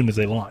Pass as soon as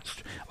they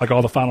launched, like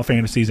all the Final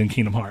Fantasies and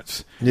Kingdom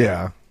Hearts.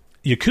 Yeah.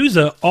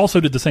 Yakuza also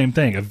did the same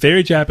thing, a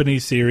very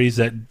Japanese series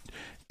that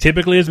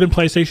typically has been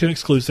PlayStation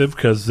exclusive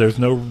because there's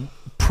no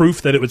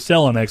proof that it would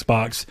sell on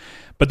Xbox,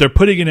 but they're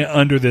putting it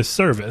under this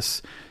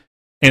service.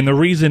 And the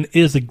reason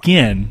is,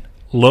 again,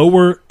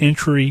 lower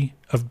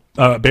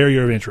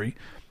barrier of entry.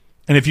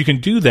 And if you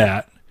can do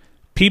that,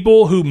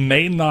 people who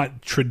may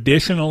not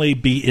traditionally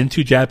be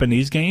into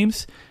Japanese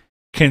games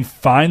can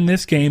find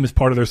this game as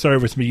part of their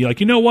service and be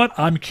like, you know what?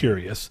 I'm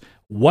curious.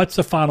 What's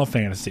a Final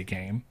Fantasy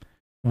game?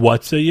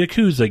 What's a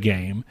Yakuza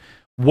game?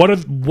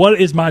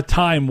 What is my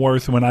time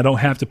worth when I don't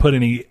have to put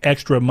any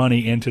extra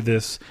money into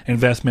this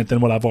investment than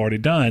what I've already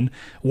done?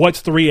 What's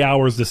 3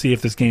 hours to see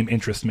if this game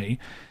interests me?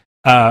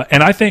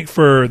 And I think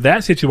for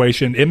that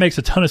situation, it makes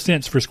a ton of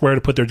sense for Square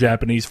to put their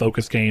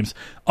Japanese-focused games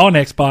on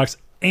Xbox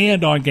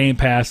and on Game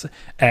Pass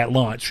at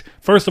launch.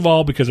 First of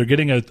all, because they're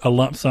getting a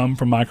lump sum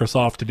from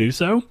Microsoft to do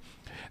so.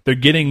 They're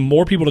getting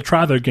more people to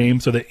try their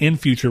games, so that in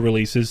future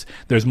releases,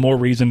 there's more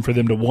reason for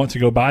them to want to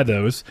go buy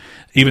those,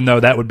 even though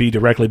that would be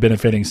directly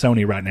benefiting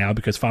Sony right now,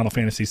 because Final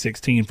Fantasy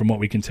 16, from what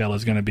we can tell,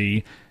 is going to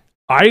be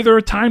either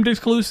a timed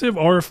exclusive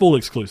or a full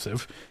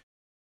exclusive.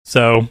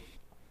 So,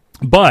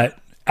 but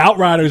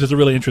Outriders is a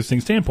really interesting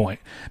standpoint,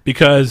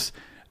 because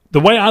the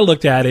way I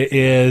looked at it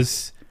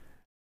is,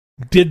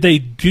 did they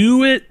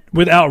do it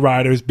with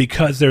Outriders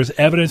because there's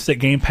evidence that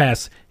Game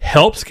Pass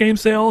helps game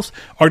sales,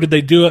 or did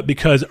they do it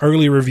because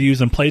early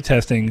reviews and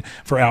playtesting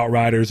for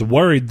Outriders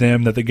worried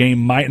them that the game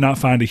might not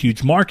find a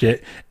huge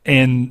market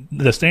in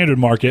the standard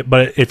market,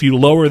 but if you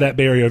lower that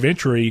barrier of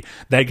entry,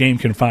 that game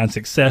can find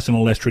success in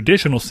a less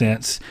traditional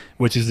sense,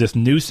 which is this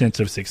new sense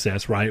of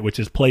success, right, which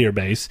is player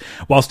base,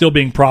 while still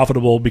being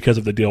profitable because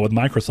of the deal with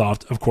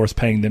Microsoft, of course,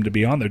 paying them to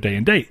be on their day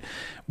and date.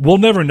 We'll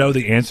never know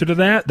the answer to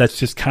that. That's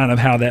just kind of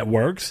how that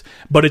works,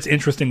 but it's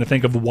interesting to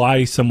think of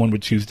why someone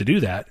would choose to do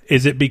that.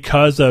 Is it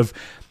because of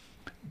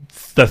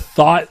the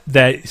thought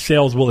that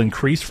sales will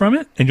increase from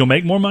it and you'll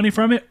make more money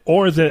from it?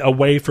 Or is it a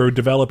way for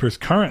developers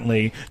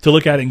currently to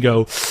look at it and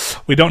go,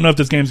 we don't know if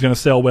this game's going to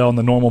sell well in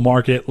the normal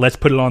market. Let's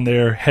put it on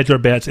there, hedge our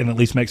bets, and at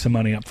least make some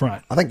money up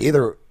front. I think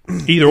either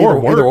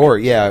or,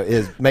 yeah,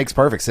 it makes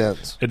perfect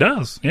sense. It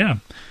does, yeah.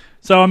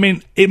 So, I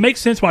mean, it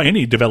makes sense why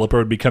any developer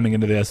would be coming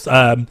into this.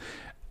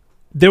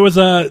 There was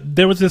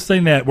this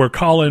thing that where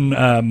Colin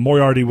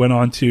Moriarty went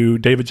on to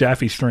David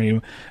Jaffe's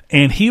stream,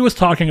 and he was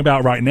talking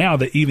about right now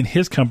that even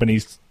his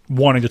company's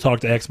wanting to talk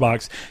to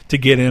Xbox to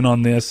get in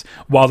on this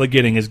while the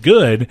getting is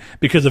good,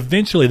 because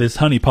eventually this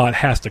honeypot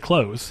has to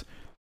close.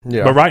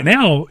 Yeah. But right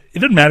now, it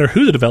doesn't matter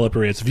who the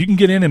developer is. If you can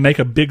get in and make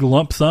a big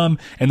lump sum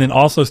and then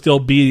also still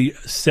be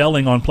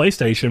selling on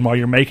PlayStation while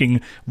you're making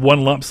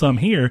one lump sum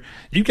here,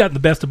 you've got the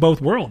best of both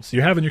worlds.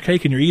 You're having your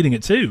cake and you're eating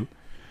it too.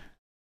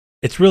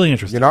 It's really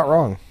interesting. You're not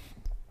wrong.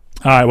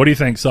 All right, what do you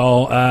think,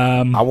 Saul?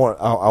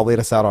 I'll lead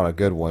us out on a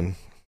good one.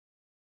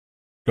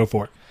 Go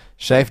for it.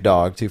 Shafe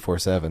Dog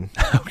 247.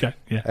 Okay,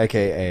 yeah.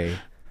 AKA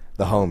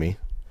the homie.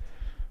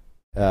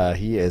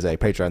 He is a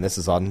patron. This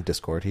is on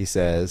Discord. He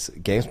says,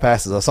 Games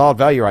Pass is a solid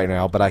value right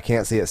now, but I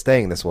can't see it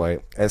staying this way.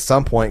 At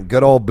some point,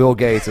 good old Bill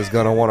Gates is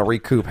going to want to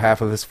recoup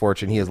half of his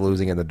fortune he is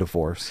losing in the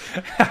divorce.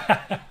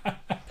 I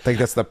think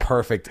that's the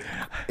perfect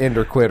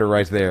ender quitter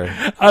right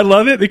there. I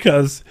love it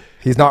because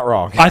he's not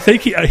wrong. I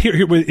think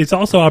it's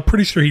also, I'm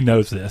pretty sure he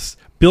knows this.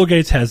 Bill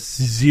Gates has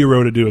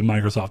zero to do with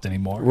Microsoft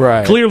anymore.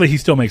 Right. Clearly, he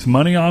still makes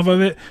money off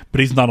of it,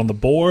 but he's not on the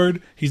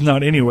board. He's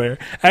not anywhere.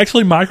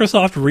 Actually,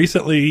 Microsoft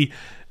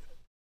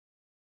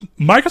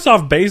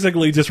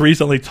basically just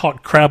recently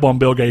talked crap on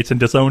Bill Gates and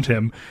disowned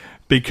him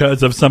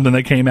because of something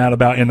that came out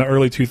about in the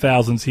early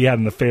 2000s. He had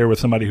an affair with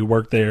somebody who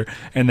worked there,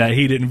 and that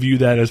he didn't view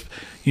that as,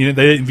 they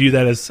didn't view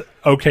that as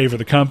okay for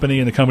the company,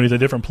 and the company's a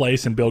different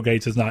place, and Bill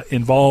Gates is not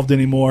involved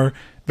anymore.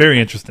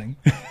 Very interesting.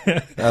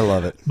 I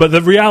love it. But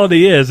the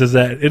reality is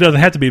that it doesn't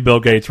have to be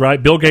Bill Gates,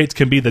 right? Bill Gates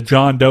can be the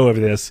John Doe of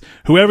this.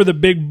 Whoever the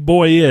big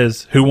boy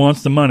is who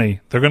wants the money,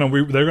 they're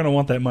gonna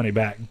want that money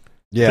back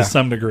to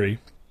some degree,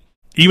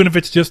 even if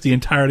it's just the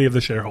entirety of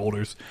the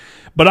shareholders.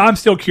 But I'm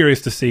still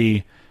curious to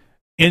see,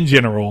 in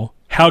general,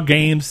 how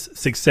games'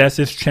 success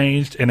has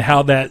changed and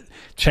how that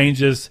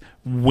changes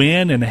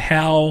when and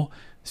how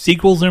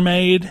sequels are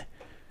made,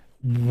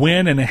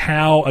 when and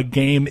how a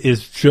game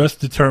is just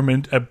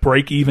determined a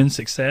break-even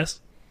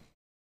success,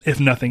 if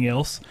nothing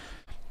else,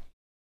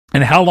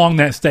 and how long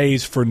that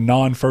stays for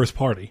non-first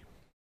party.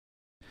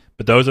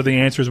 But those are the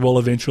answers we'll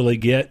eventually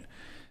get.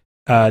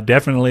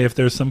 Definitely if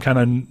there's some kind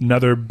of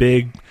another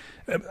big...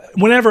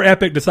 Whenever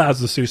Epic decides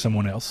to sue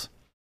someone else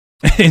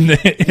in the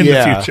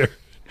future.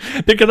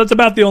 Because that's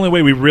about the only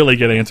way we really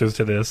get answers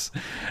to this.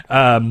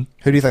 Who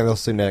do you think they'll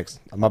sue next?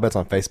 My bet's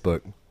on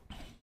Facebook.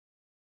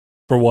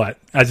 For what?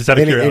 I just out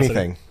of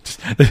curiosity.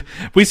 Anything.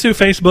 We sue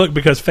Facebook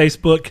because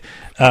Facebook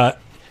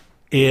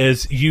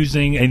is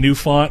using a new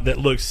font that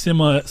looks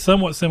somewhat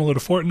similar to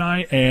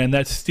Fortnite, and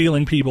that's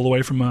stealing people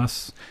away from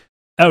us.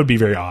 That would be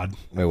very odd.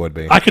 It would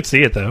be. I could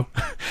see it, though.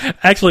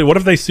 Actually, what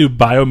if they sue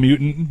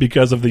Biomutant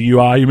because of the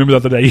UI? You remember the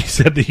other day you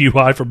said the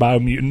UI for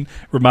Biomutant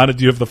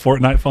reminded you of the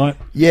Fortnite font?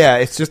 Yeah,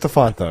 it's just a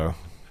font, though.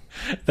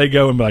 They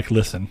go and be like,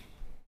 listen,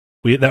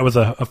 that was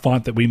a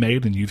font that we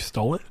made, and you've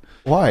stole it?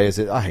 Why is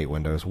it? I hate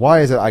Windows.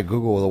 Why is it I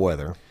Google the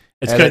weather?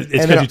 It's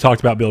because you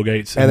talked about Bill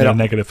Gates in a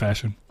negative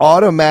fashion.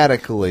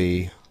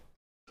 Automatically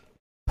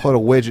put a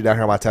widget down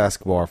here on my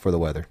taskbar for the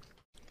weather.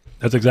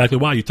 That's exactly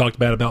why you talked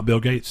bad about Bill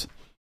Gates.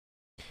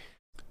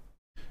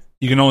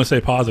 You can only say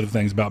positive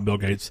things about Bill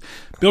Gates.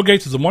 Bill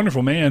Gates is a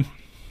wonderful man.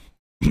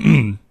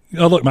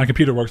 Oh, look, my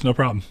computer works, no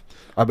problem.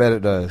 I bet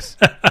it does.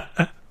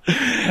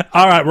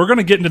 All right, we're going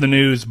to get into the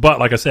news, but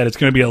like I said, it's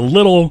going to be a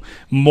little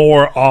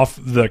more off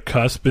the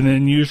cusp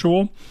than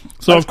usual.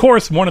 So, of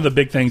course, one of the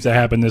big things that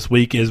happened this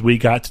week is we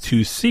got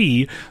to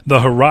see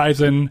the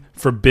Horizon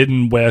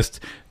Forbidden West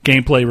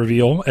gameplay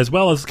reveal, as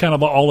well as kind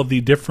of all of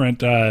the different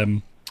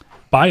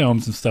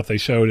biomes and stuff they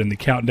showed in the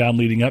countdown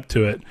leading up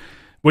to it,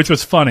 which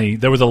was funny.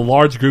 There was a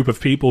large group of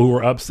people who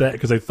were upset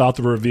because they thought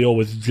the reveal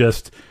was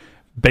just...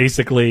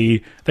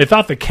 Basically, they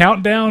thought the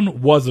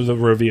countdown was the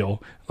reveal.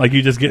 Like,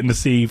 you just getting to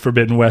see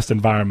Forbidden West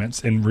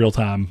environments in real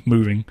time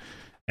moving.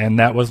 And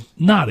that was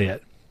not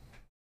it.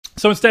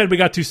 So instead, we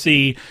got to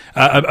see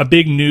a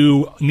big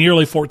new,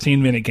 nearly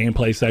 14-minute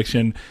gameplay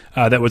section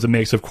that was a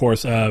mix, of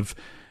course, of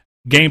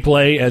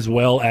gameplay as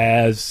well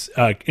as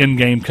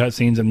in-game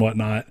cutscenes and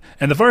whatnot.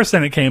 And the first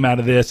thing that came out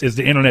of this is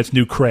the internet's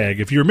new Craig.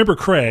 If you remember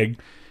Craig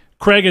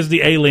is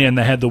the alien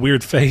that had the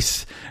weird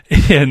face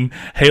in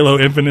Halo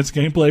Infinite's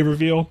gameplay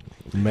reveal.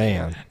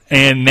 Man.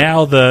 And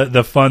now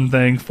the fun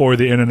thing for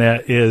the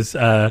internet is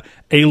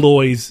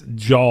Aloy's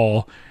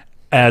jaw,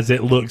 as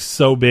it looks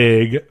so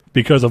big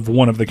because of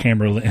one of the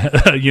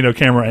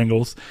camera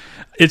angles.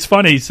 It's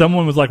funny.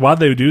 Someone was like, why'd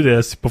they do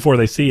this before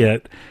they see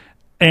it?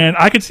 And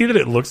I could see that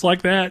it looks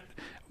like that,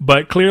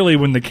 but clearly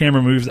when the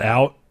camera moves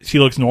out, she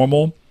looks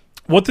normal.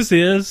 What this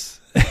is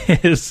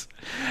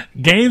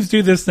games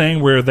do this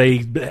thing where they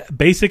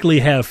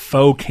basically have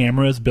faux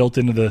cameras built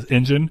into the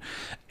engine,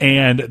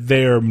 and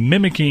they're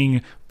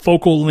mimicking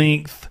focal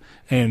length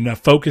and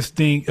focus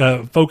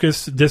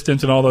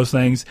distance and all those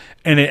things,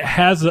 and it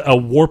has a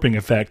warping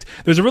effect.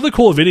 There's a really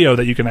cool video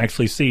that you can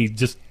actually see,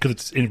 just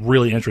because it's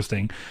really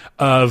interesting,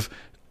 of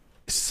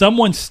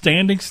someone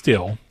standing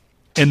still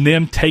and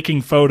them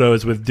taking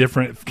photos with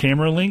different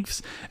camera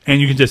lengths, and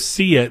you can just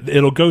see it.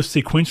 It'll go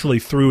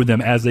sequentially through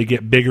them as they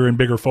get bigger and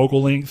bigger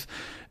focal length.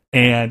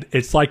 And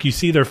it's like you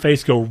see their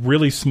face go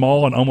really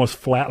small and almost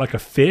flat like a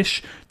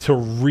fish to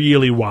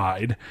really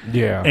wide.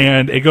 Yeah.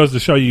 And it goes to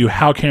show you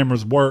how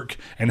cameras work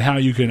and how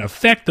you can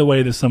affect the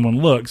way that someone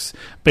looks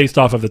based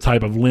off of the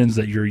type of lens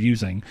that you're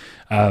using.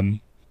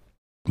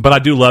 But I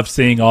do love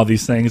seeing all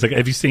these things. Like,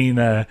 have you seen...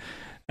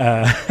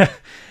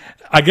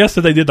 I guess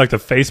that they did like the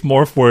face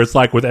morph where it's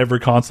like with every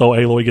console,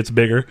 Aloy gets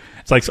bigger.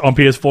 It's like on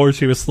PS4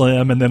 she was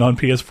slim, and then on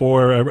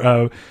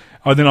PS4...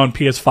 or then on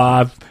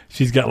PS5,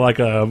 she's got like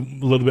a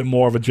little bit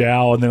more of a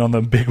jowl, and then on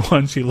the big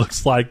one, she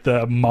looks like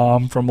the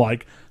mom from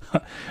like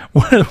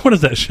what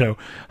is that show?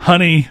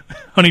 Honey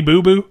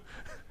Boo Boo.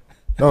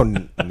 Oh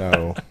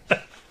no!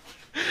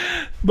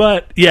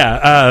 But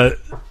yeah,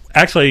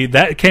 actually,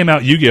 that came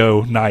out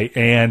Yu-Gi-Oh! Night,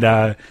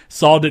 and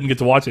Saul didn't get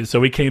to watch it,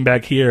 so we came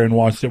back here and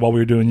watched it while we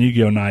were doing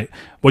Yu-Gi-Oh! Night.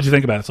 What'd you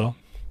think about it, Saul?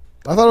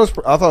 I thought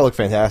it looked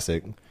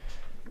fantastic.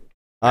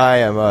 I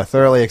am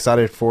thoroughly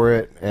excited for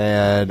it,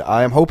 and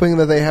I am hoping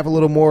that they have a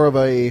little more of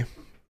a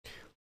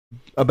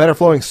better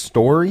flowing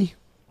story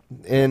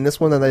in this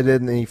one than they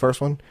did in the first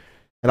one,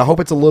 and I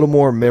hope it's a little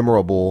more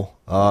memorable.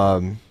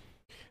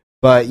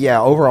 But yeah,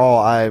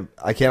 overall,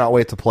 I cannot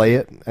wait to play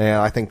it,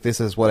 and I think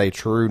this is what a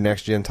true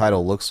next gen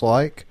title looks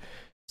like.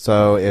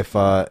 So if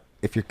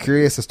you're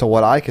curious as to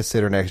what I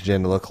consider next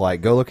gen to look like,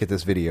 go look at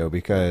this video,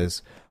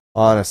 because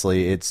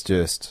honestly, it's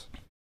just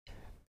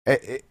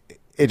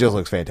it just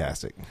looks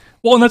fantastic.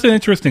 Well, and that's an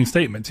interesting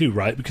statement too,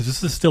 right? Because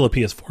this is still a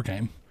PS4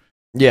 game.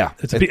 Yeah.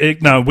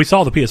 Now, we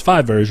saw the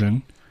PS5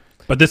 version,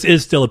 but this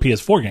is still a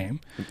PS4 game.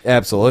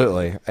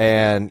 Absolutely.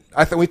 And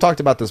I think we talked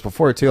about this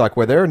before too, like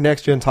where there are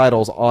next gen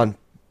titles on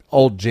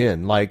old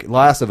gen, like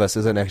Last of Us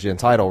is a next gen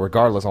title,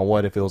 regardless on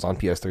what if it was on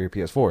PS3 or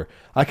PS4.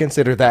 I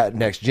consider that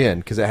next gen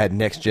because it had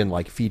next gen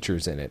like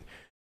features in it.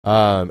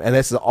 And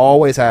this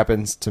always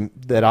happens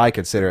that I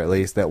consider, at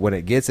least, that when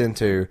it gets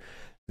into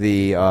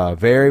the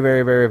very,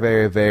 very, very,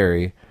 very,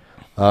 very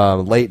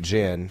late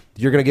gen,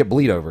 you're going to get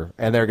bleed over,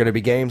 and there are going to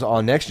be games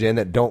on next gen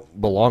that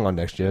don't belong on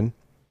next gen,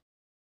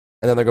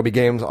 and then there are going to be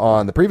games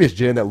on the previous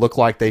gen that look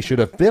like they should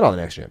have been on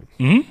the next gen.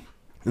 Mm-hmm.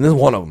 And this is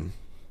one of them.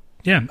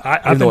 Yeah,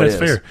 I think that's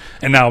fair.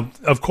 And now,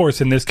 of course,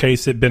 in this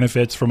case, it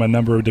benefits from a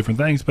number of different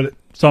things, but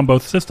it's on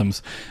both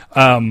systems.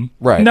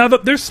 Right. Now,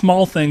 there's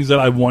small things that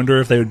I wonder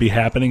if they would be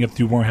happening if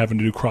you weren't having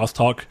to do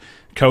crosstalk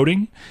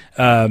coding.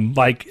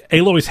 Like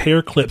Aloy's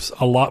hair clips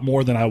a lot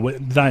more than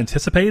I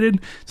anticipated.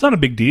 It's not a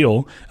big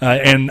deal,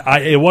 and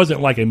it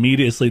wasn't like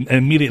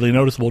immediately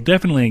noticeable.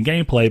 Definitely in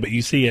gameplay, but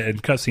you see it in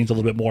cutscenes a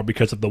little bit more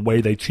because of the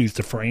way they choose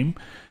to frame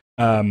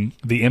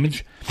the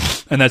image,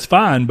 and that's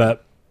fine.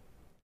 But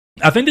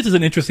I think this is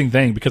an interesting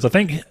thing because I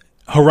think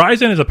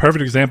Horizon is a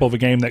perfect example of a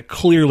game that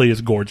clearly is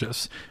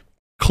gorgeous.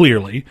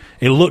 Clearly,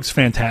 it looks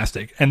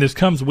fantastic. And this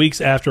comes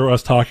weeks after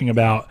us talking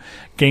about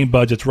game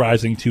budgets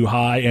rising too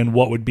high and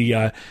what would be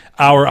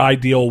our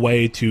ideal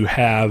way to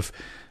have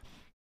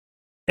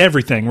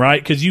everything,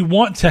 right? Because you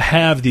want to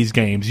have these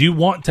games. You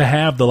want to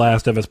have The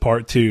Last of Us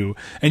Part 2.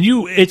 And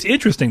it's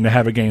interesting to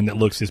have a game that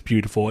looks this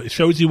beautiful. It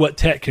shows you what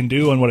tech can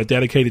do and what a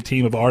dedicated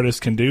team of artists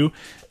can do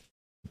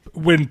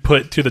when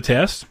put to the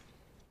test.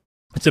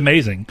 It's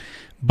amazing.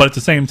 But at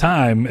the same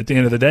time, at the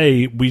end of the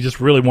day, we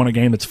just really want a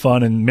game that's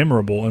fun and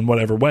memorable in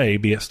whatever way,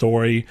 be it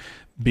story,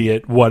 be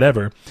it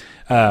whatever.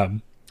 But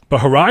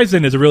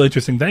Horizon is a really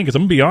interesting thing because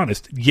I'm going to be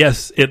honest.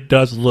 Yes, it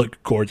does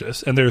look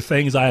gorgeous. And there are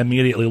things I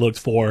immediately looked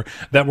for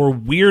that were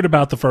weird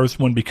about the first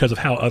one because of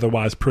how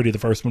otherwise pretty the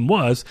first one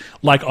was,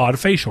 like odd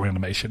facial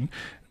animation.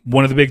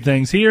 One of the big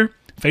things here,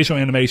 facial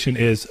animation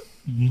is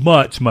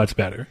much, much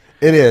better.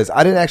 It is.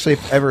 I didn't actually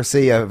ever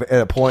see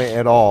a point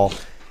at all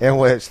in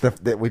which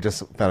we just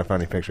found a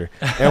funny picture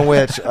in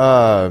which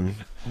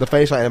the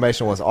facial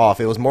animation was off.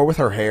 It was more with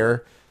her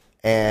hair,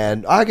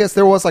 and I guess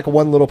there was like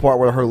one little part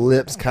where her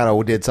lips kind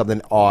of did something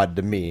odd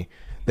to me.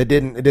 It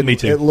didn't. Me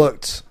too. It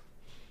looked.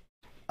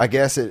 I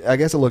guess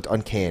it looked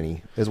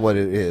uncanny, is what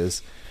it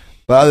is.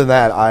 But other than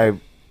that,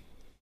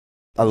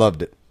 I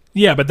loved it.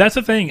 Yeah, but that's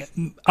the thing.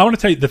 I want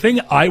to tell you the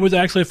thing I was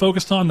actually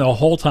focused on the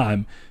whole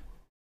time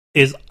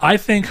is I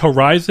think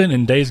Horizon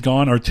and Days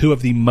Gone are two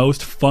of the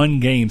most fun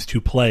games to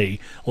play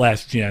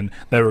last gen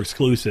that were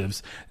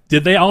exclusives.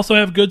 Did they also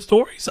have good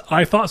stories?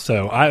 I thought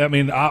so. I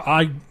mean,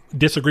 I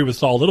disagree with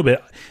Saul a little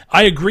bit.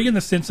 I agree in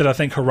the sense that I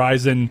think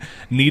Horizon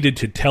needed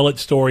to tell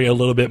its story a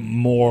little bit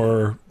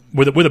more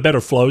with a better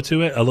flow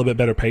to it, a little bit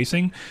better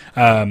pacing.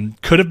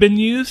 Could have been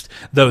used,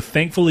 though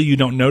thankfully you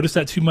don't notice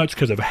that too much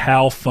because of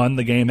how fun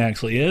the game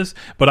actually is.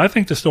 But I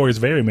think the story is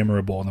very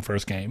memorable in the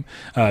first game,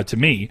 to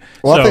me.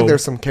 Well, I think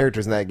there's some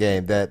characters in that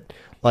game that,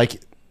 like,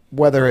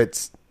 whether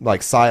it's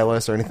like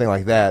Silas or anything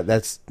like that,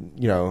 that's,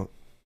 you know,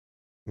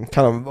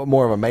 kind of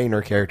more of a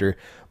mainer character.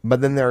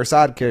 But then there are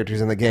side characters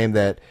in the game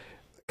that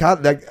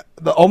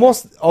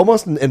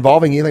almost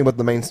involving anything but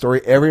the main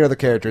story. Every other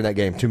character in that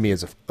game to me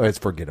is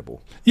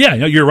forgettable. Yeah,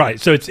 no, you're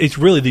right. So it's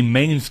really the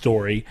main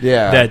story.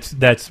 Yeah,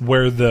 that's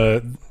where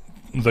the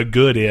the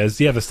good is,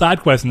 the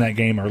side quests in that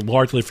game are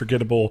largely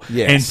forgettable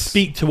and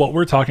speak to what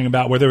we're talking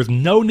about, where there was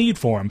no need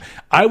for them.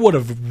 I would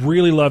have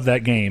really loved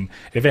that game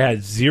if it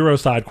had 0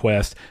 side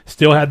quests,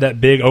 still had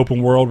that big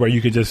open world where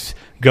you could just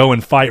go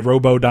and fight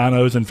robo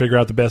dinos and figure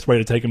out the best way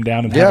to take them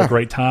down and have a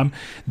great time.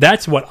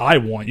 That's what I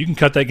want. You can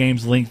cut that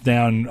game's length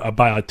down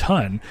by a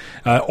ton,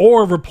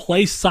 or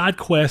replace side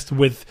quests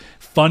with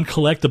fun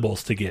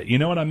collectibles to get. You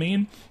know what I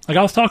mean? Like,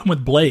 I was talking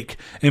with Blake,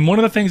 and one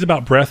of the things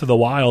about Breath of the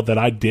Wild that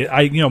I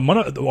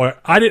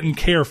didn't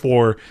care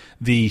for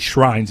the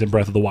shrines in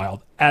Breath of the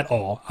Wild at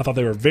all. I thought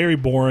they were very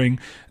boring.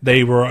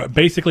 They were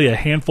basically a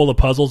handful of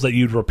puzzles that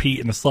you'd repeat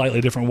in a slightly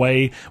different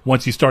way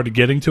once you started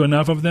getting to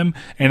enough of them,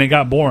 and it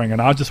got boring,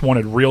 and I just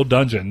wanted real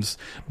dungeons.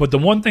 But the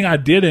one thing I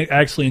did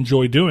actually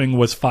enjoy doing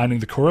was finding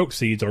the Korok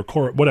seeds, or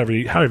however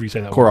you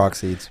say that. Korok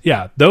seeds.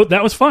 Yeah,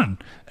 that was fun.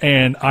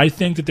 And I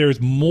think that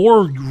there's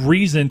more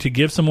reason to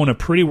give someone a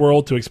pretty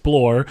world to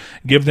explore,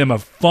 give them a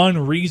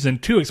fun reason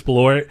to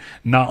explore it,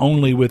 not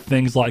only with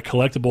things like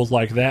collectibles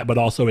like that, but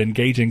also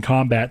engaging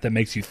combat that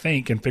makes you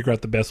think and figure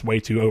out the best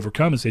way to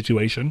overcome a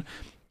situation,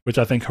 which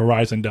I think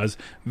Horizon does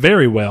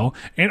very well,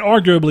 and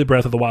arguably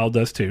Breath of the Wild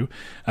does too,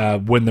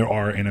 when there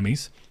are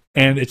enemies.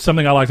 And it's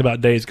something I liked about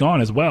Days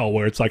Gone as well,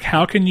 where it's like,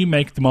 how can you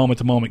make the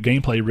moment-to-moment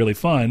gameplay really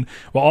fun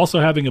while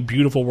also having a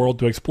beautiful world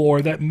to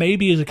explore that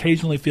maybe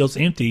occasionally feels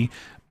empty,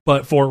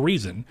 but for a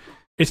reason.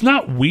 It's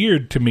not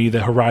weird to me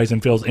that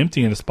Horizon feels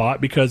empty in a spot,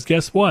 because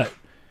guess what?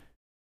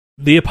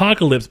 The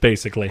apocalypse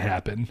basically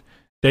happened.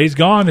 Days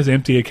Gone is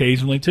empty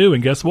occasionally too,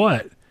 and guess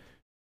what?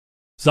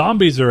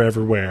 Zombies are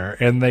everywhere,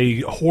 and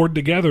they hoard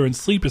together and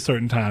sleep at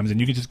certain times, and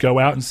you can just go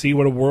out and see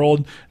what a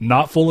world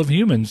not full of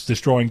humans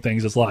destroying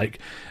things is like.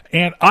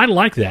 And I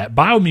like that.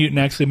 Biomutant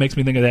actually makes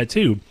me think of that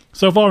too.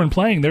 So far in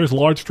playing, there's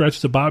large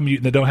stretches of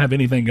Biomutant that don't have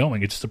anything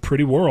going. It's just a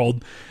pretty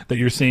world that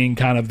you're seeing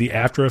kind of the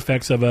after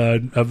effects of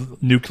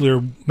nuclear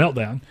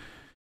meltdown.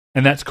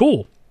 And that's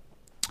cool.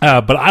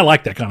 But I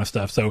like that kind of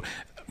stuff. So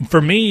for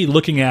me,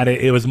 looking at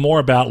it, it was more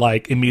about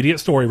like immediate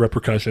story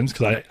repercussions,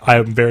 because I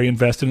am very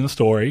invested in the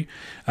story.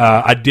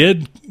 I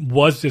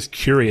was just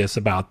curious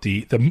about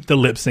the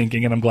lip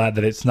syncing, and I'm glad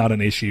that it's not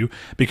an issue,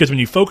 because when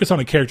you focus on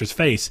a character's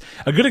face,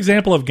 a good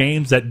example of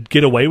games that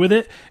get away with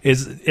it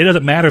is it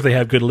doesn't matter if they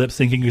have good lip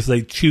syncing, because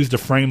they choose to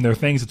frame their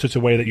things in such a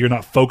way that you're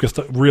not focused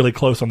really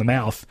close on the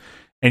mouth,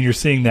 and you're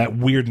seeing that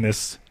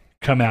weirdness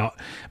come out.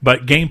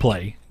 But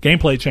gameplay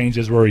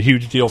changes were a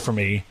huge deal for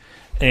me.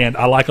 And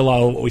I like a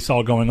lot of what we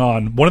saw going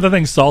on. One of the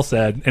things Saul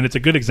said, and it's a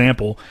good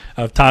example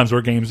of times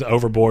where games are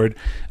overboard,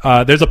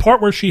 there's a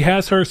part where she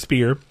has her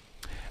spear,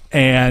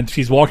 and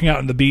she's walking out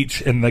on the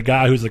beach, and the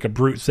guy who's like a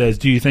brute says,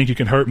 "Do you think you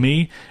can hurt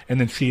me?" And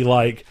then she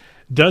like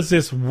does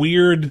this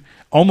weird,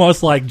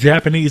 almost like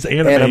Japanese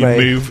anime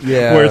move,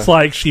 where it's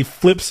like she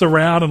flips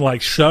around and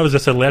like shoves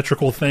this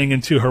electrical thing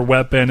into her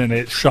weapon, and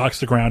it shocks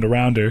the ground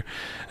around her.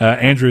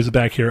 Andrew's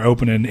back here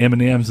opening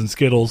M&Ms and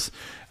Skittles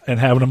and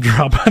having them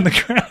drop on the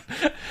ground.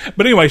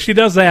 But anyway, she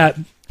does that,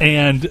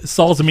 and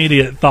Saul's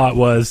immediate thought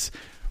was,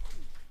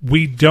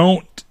 we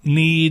don't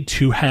need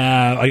to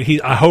have...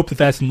 I hope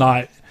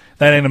that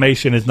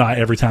animation is not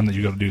every time that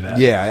you go to do that.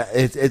 Yeah,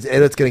 it's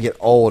going to get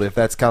old if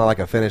that's kind of like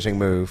a finishing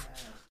move.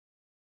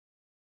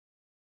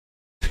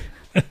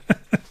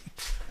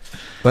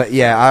 But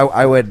yeah,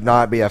 I would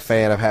not be a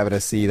fan of having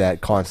to see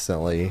that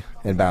constantly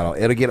in battle.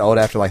 It'll get old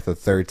after like the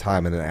third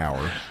time in an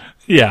hour.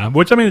 Yeah,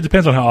 which, I mean, it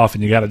depends on how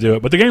often you got to do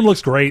it. But the game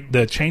looks great.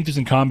 The changes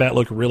in combat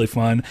look really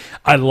fun.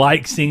 I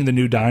like seeing the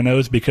new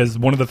dinos, because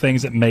one of the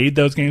things that made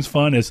those games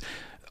fun is,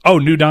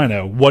 new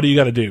dino, what do you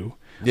got to do?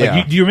 Yeah.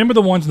 Like, do you remember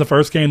the ones in the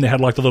first game that had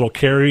like the little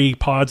carry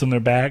pods on their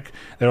back?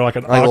 They were like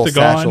an octagon,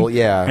 satchel,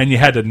 yeah. And you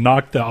had to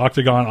knock the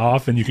octagon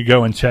off, and you could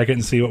go and check it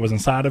and see what was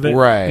inside of it.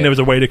 Right. And there was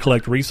a way to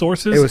collect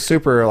resources. It was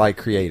super like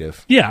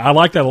creative. Yeah, I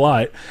like that a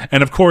lot.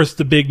 And of course,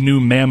 the big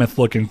new mammoth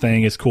looking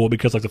thing is cool,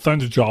 because like the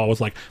Thunderjaw was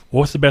like,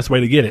 what's the best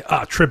way to get it?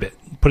 Trip it.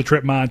 Put a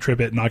trip mine,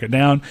 trip it, knock it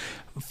down.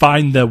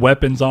 Find the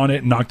weapons on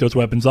it, knock those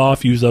weapons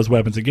off, use those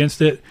weapons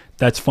against it.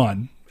 That's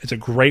fun. It's a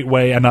great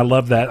way, and I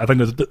love that. I think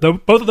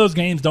both of those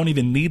games don't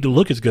even need to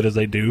look as good as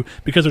they do,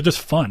 because they're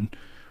just fun.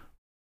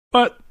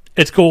 But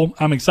it's cool.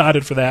 I'm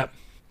excited for that.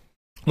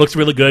 Looks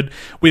really good.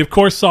 We, of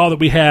course, saw that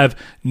we have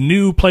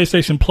new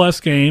PlayStation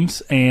Plus games,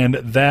 and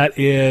that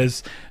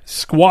is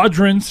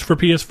Squadrons for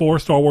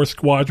PS4, Star Wars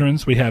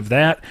Squadrons. We have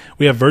that.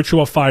 We have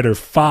Virtua Fighter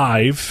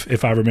 5,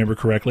 if I remember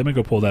correctly. Let me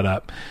go pull that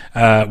up,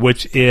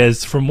 which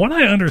is, from what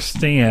I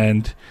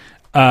understand,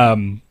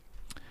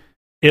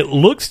 it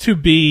looks to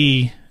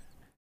be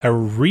a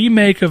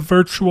remake of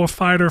Virtua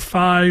Fighter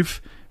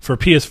 5 for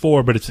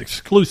PS4, but it's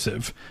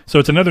exclusive. So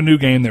it's another new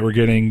game that we're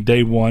getting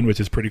day one, which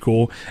is pretty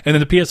cool. And then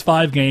the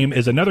PS5 game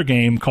is another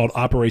game called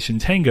Operation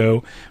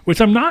Tango, which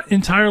I'm not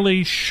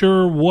entirely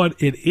sure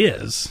what it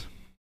is.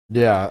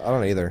 Yeah, I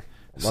don't either.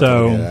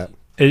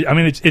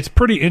 It's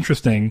pretty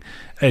interesting.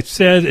 It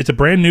says it's a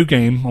brand new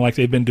game, like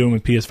they've been doing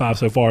with PS5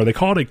 so far. They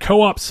call it a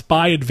co-op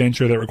spy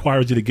adventure that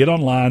requires you to get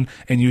online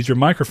and use your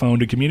microphone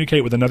to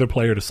communicate with another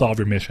player to solve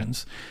your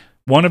missions.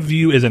 One of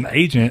you is an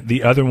agent,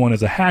 the other one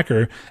is a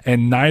hacker,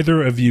 and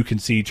neither of you can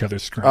see each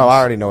other's screens. Oh, I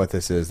already know what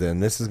this is. Then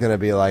this is going to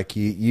be like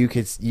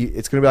it's going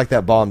to be like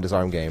that bomb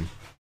disarm game.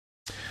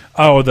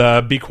 Oh,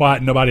 the be quiet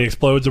and nobody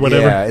explodes or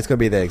whatever? Yeah, it's going to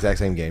be the exact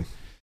same game.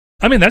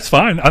 I mean, that's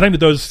fine. I think that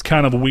those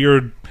kind of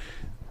weird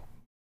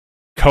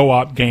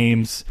co-op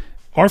games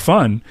are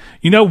fun.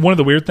 One of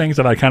the weird things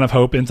that I kind of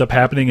hope ends up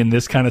happening in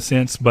this kind of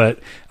sense, but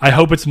I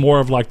hope it's more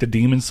of like the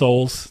Demon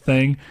Souls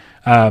thing.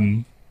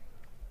 Deathloop.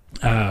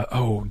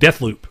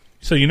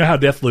 So you know how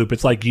Deathloop,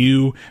 it's like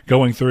you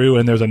going through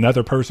and there's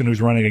another person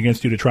who's running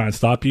against you to try and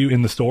stop you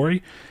in the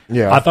story.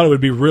 Yeah. I thought it would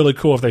be really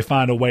cool if they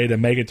find a way to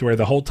make it to where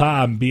the whole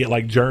time, be it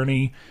like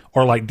Journey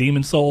or like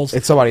Demon Souls,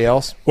 it's somebody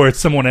else. or it's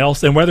someone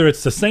else, and whether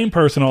it's the same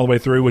person all the way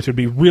through, which would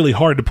be really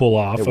hard to pull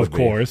off, of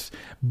course,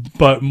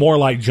 but more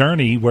like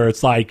Journey, where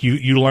it's like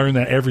you learn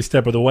that every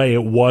step of the way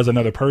it was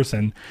another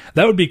person.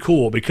 That would be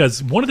cool,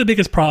 because one of the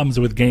biggest problems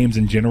with games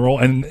in general,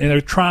 and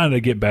they're trying to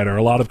get better,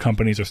 a lot of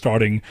companies are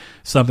starting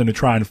something to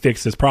try and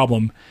fix this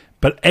problem,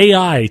 but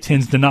AI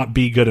tends to not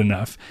be good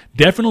enough.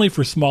 Definitely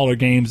for smaller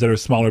games that are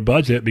smaller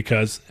budget,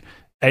 because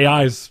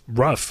AI is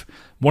rough.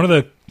 One of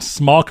the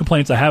small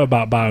complaints I have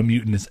about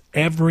Biomutant is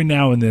every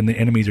now and then the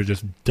enemies are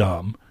just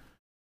dumb.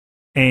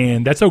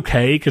 And that's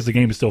okay, because the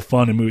game is still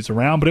fun and moves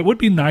around, but it would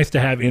be nice to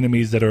have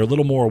enemies that are a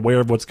little more aware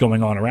of what's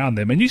going on around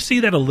them. And you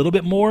see that a little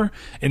bit more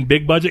in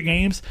big budget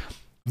games,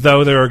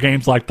 though there are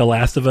games like The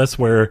Last of Us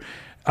where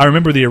I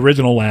remember the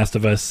original Last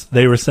of Us,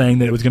 they were saying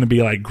that it was going to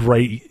be like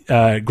great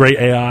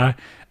AI,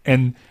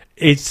 and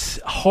it's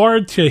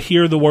hard to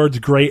hear the words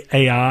great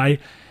AI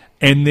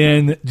and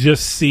then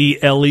just see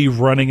Ellie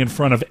running in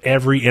front of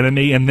every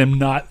enemy and them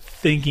not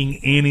thinking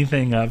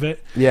anything of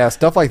it. Yeah,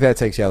 stuff like that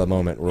takes you out of the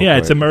moment. Yeah,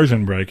 quick. It's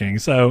immersion breaking.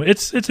 So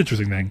it's an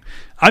interesting thing.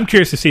 I'm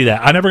curious to see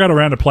that. I never got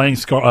around to playing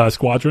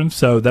Squadron,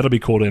 so that'll be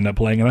cool to end up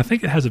playing. And I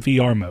think it has a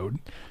VR mode.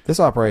 This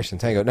Operation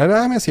Tango. No, did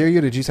I mishear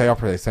you? Did you say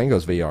Operation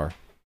Tango's VR?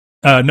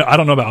 No, I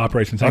don't know about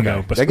Operation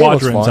Tango, but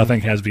Squadrons I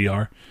think has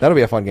VR. That'll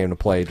be a fun game to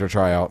play, to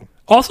try out.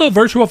 Also,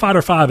 Virtua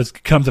Fighter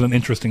 5 comes at an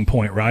interesting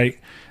point, right?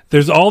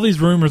 There's all these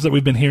rumors that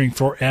we've been hearing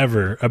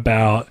forever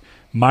about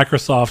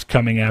Microsoft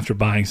coming after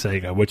buying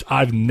Sega, which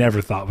I've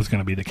never thought was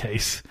going to be the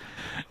case.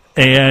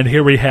 And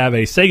here we have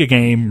a Sega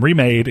game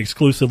remade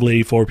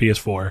exclusively for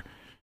PS4,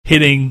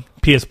 hitting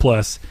PS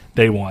Plus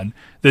day one.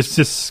 This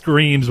just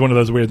screams one of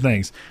those weird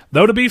things.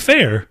 Though, to be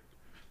fair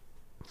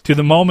to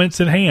the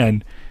moments at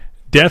hand,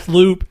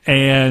 Deathloop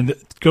and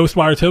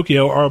Ghostwire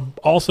Tokyo are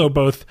also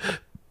both,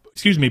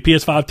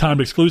 PS5 timed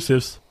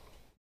exclusives,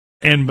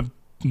 and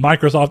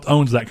Microsoft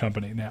owns that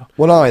company now.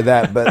 Well, not only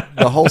that, but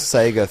the whole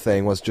Sega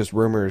thing was just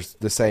rumors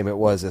the same it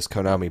was as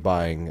Konami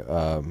buying...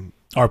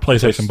 Or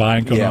PlayStation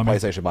buying Konami. Yeah,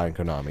 PlayStation buying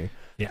Konami.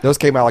 Yeah. Those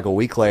came out like a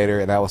week later,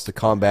 and that was to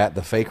combat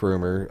the fake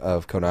rumor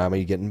of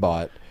Konami getting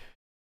bought.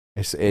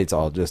 It's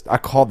all just... I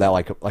called that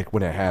like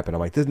when it happened. I'm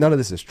like, none of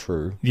this is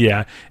true.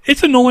 Yeah.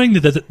 It's annoying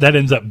that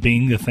ends up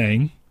being the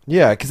thing.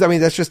 Yeah, because, I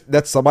mean,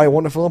 that's somebody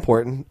wanting to feel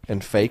important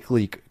and fake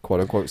leak,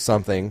 quote-unquote,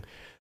 something.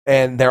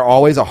 And they're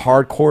always a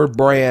hardcore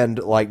brand,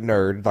 like,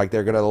 nerd. Like,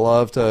 they're going to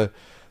love to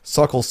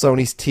suckle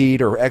Sony's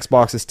teat or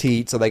Xbox's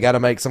teat, so they got to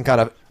make some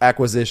kind of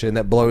acquisition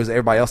that blows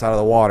everybody else out of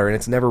the water, and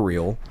it's never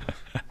real.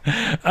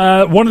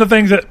 One of the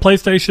things that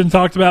PlayStation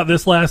talked about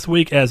this last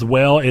week as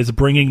well is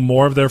bringing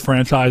more of their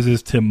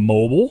franchises to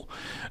mobile.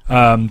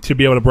 To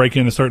be able to break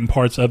into certain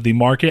parts of the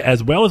market,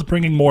 as well as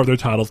bringing more of their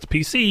titles to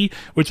PC,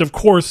 which of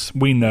course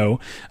we know.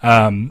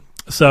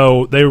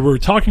 So they were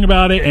talking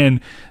about it,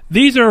 and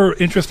these are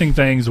interesting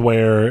things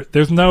where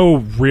there's no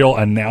real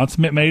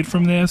announcement made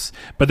from this,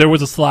 but there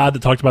was a slide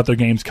that talked about their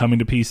games coming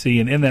to PC,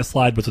 and in that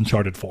slide was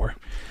Uncharted 4.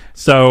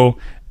 So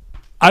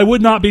I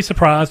would not be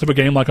surprised if a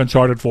game like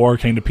Uncharted 4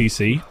 came to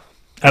PC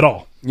at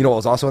all. You know what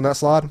was also in that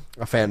slide?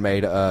 A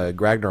fan-made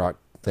Ragnarok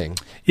thing.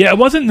 Yeah, it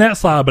wasn't in that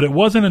slide, but it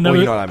wasn't another...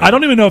 Well, you know what I mean. I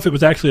don't even know if it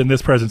was actually in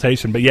this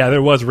presentation, but yeah,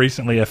 there was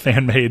recently a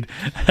fan-made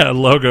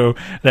logo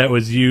that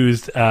was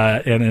used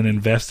in an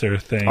investor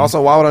thing.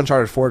 Also, why would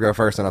Uncharted 4 go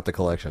first and not the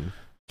collection?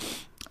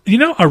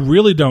 I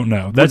really don't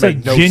know. That's a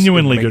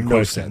genuinely good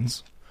question.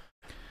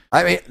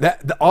 I mean,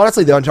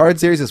 honestly, the Uncharted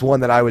series is one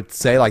that I would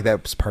say like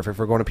that's perfect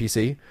for going to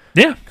PC.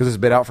 Yeah. Because it's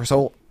been out for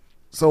so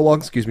long.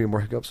 Excuse me,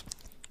 more hiccups.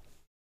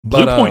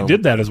 Bluepoint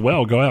did that as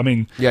well.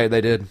 Yeah,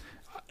 they did.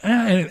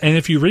 And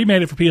if you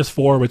remade it for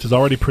PS4, which is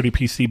already pretty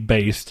PC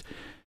based,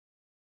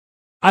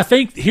 I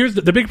think here's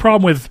the big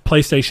problem with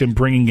PlayStation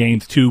bringing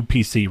games to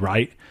PC,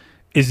 right?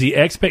 Is the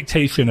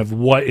expectation of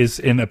what is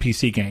in a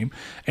PC game.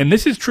 And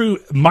this is true.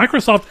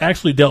 Microsoft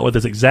actually dealt with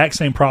this exact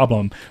same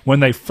problem when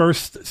they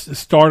first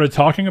started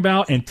talking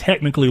about and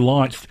technically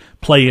launched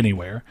Play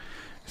Anywhere.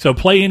 So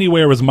Play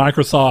Anywhere was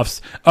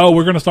Microsoft's,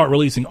 we're going to start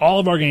releasing all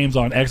of our games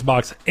on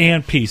Xbox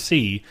and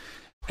PC.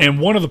 And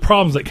one of the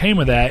problems that came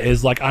with that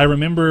is, like, I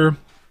remember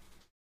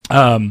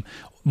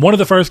one of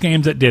the first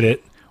games that did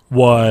it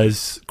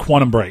was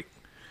Quantum Break.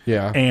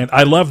 Yeah. And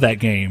I love that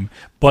game.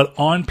 But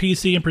on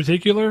PC in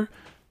particular,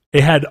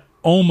 it had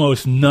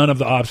almost none of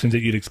the options that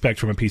you'd expect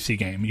from a PC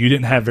game. You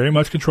didn't have very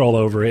much control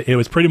over it. It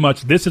was pretty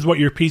much, this is what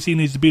your PC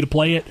needs to be to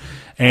play it,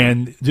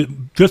 and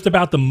just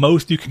about the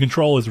most you can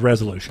control is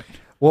resolution.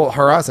 Well,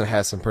 Horizon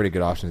has some pretty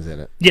good options in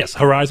it. Yes,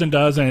 Horizon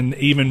does, and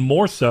even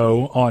more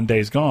so on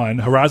Days Gone.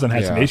 Horizon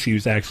had some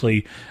issues,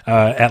 actually,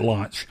 at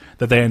launch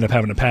that they ended up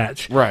having to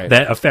patch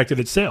that affected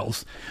its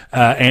sales.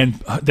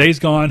 And Days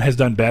Gone has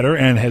done better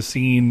and has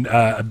seen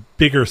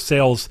bigger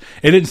sales.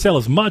 It didn't sell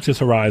as much as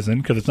Horizon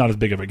because it's not as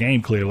big of a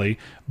game, clearly,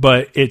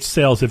 but its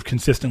sales have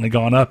consistently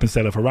gone up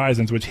instead of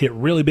Horizon's, which hit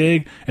really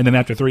big, and then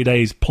after 3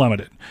 days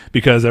plummeted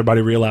because everybody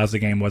realized the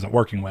game wasn't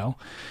working well.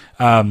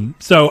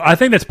 So I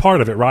think that's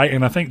part of it, right?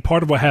 And I think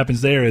part of what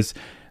happens there is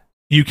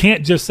you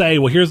can't just say,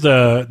 well, here's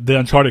the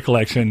Uncharted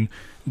collection,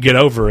 get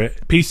over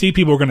it. PC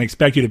people are going to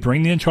expect you to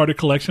bring the Uncharted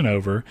collection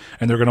over,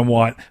 and they're going to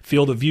want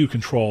field of view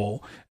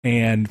control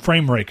and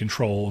frame rate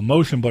control,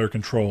 motion blur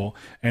control,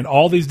 and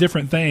all these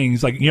different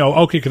things. Like,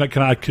 okay,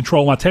 can I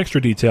control my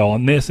texture detail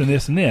on this and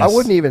this and this? I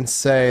wouldn't even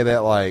say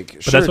that,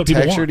 but sure, that's what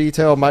texture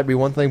detail might be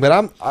one thing,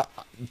 but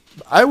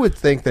I would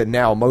think that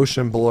now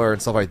motion blur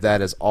and stuff like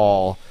that is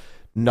all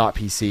not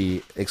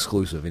PC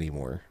exclusive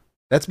anymore.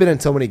 That's been in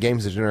so many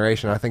games this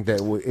generation. I think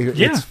that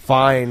it's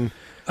fine.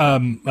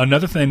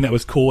 Another thing that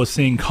was cool is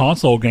seeing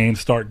console games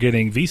start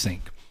getting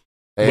VSync,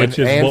 which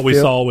is what we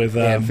saw with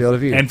and Field of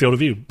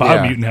View.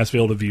 Biomutant has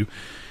Field of View.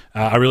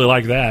 I really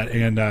like that.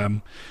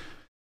 And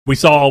we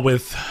saw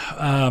with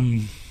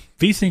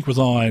VSync was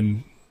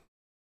on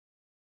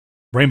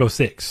Rainbow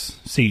Six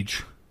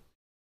Siege.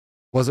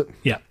 Was it?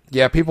 Yeah.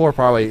 Yeah, people are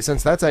probably,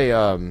 since that's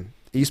a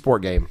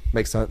esport game,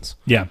 makes sense.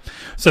 Yeah,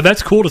 so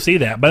that's cool to see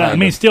that, but I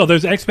mean, still,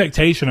 there's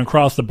expectation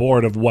across the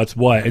board of what's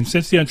what, and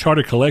since the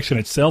Uncharted collection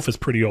itself is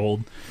pretty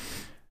old,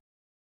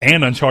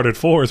 and Uncharted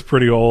 4 is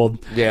pretty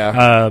old,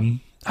 I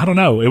don't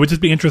know. It would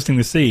just be interesting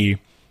to see,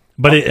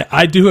 but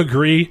I do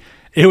agree.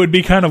 It would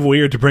be kind of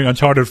weird to bring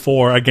Uncharted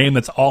 4, a game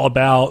that's all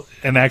about,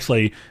 and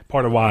actually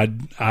part of why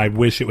I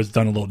wish it was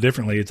done a little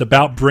differently. It's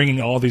about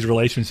bringing all these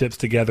relationships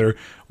together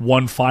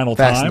one final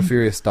time. Fast and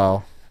Furious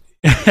style.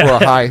 For a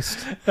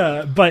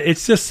heist. But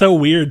it's just so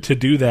weird to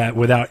do that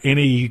without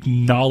any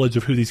knowledge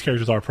of who these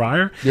characters are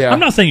prior. Yeah. I'm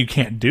not saying you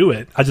can't do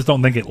it. I just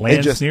don't think it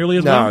lands nearly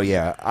as well. No,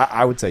 yeah.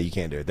 I would say you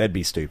can't do it. That'd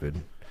be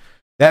stupid.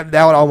 That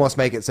would almost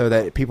make it so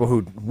that people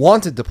who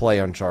wanted to play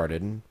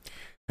Uncharted,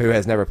 who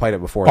has never played it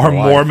before, are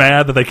more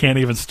mad that they can't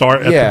even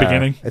start at the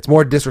beginning. It's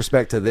more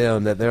disrespect to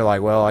them that they're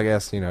like, well, I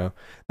guess,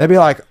 they'd be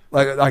like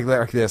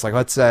this. Like,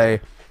 let's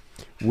say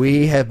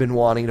we have been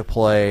wanting to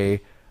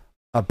play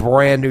a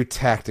brand new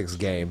tactics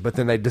game, but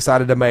then they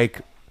decided to make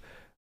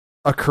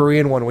a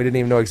Korean one we didn't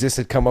even know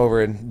existed come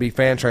over and be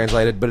fan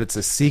translated, but it's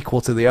a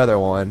sequel to the other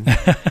one.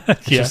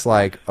 It's just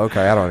like,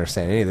 okay, I don't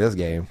understand any of this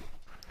game.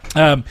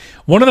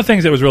 One of the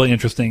things that was really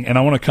interesting, and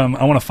I want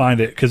to find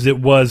it because it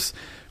was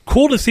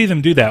cool to see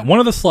them do that. One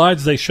of the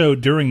slides they showed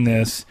during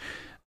this,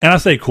 and I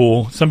say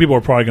cool, some people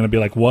are probably going to be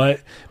like,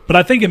 what? But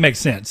I think it makes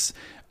sense.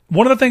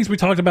 One of the things we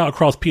talked about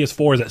across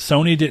PS4 is that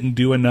Sony didn't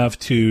do enough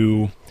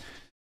to,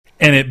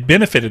 and it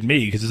benefited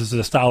me because this is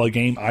a style of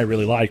game I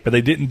really like, but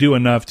they didn't do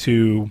enough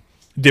to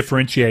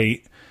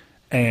differentiate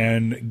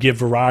and give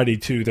variety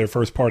to their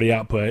first-party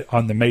output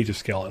on the major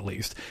scale, at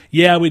least.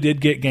 Yeah, we did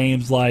get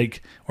games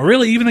like, or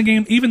really even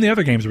the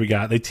other games we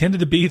got, they tended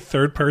to be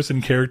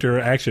third-person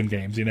character action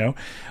games,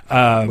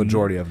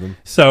 Majority of them.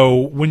 So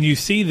when you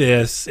see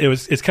this,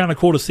 it's kind of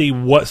cool to see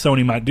what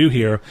Sony might do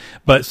here.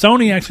 But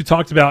Sony actually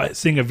talked about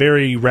seeing a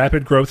very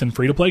rapid growth in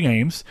free-to-play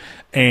games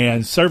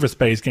and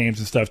service-based games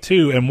and stuff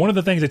too. And one of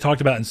the things they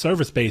talked about in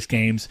service-based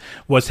games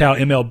was how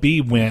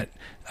MLB went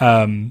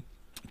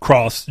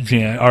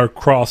cross-gen, or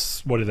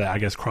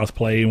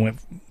cross-play, and went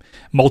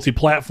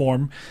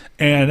multi-platform,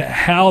 and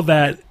how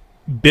that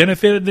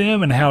benefited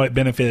them and how it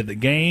benefited the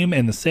game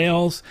and the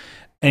sales,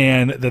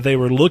 and that they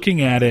were looking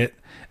at it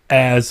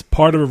as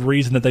part of a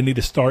reason that they need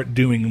to start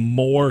doing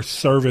more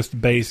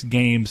service-based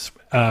games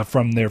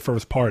from their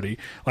first party.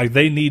 Like,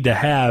 they need to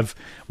have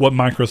what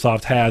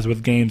Microsoft has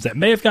with games that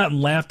may have gotten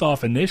laughed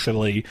off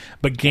initially,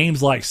 but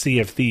games like Sea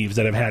of Thieves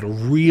that have had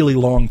really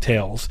long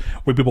tails,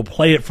 where people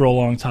play it for a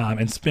long time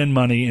and spend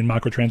money in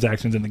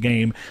microtransactions in the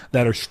game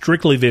that are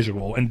strictly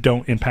visual and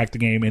don't impact the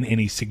game in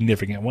any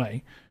significant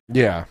way.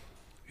 Yeah.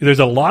 There's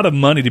a lot of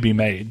money to be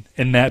made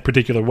in that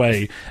particular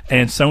way,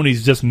 and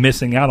Sony's just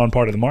missing out on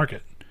part of the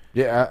market.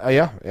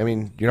 Yeah. I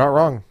mean, you're not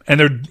wrong. And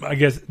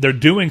they're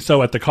doing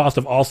so at the cost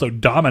of also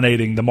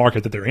dominating the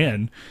market that they're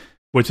in,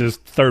 which is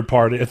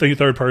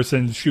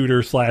third-person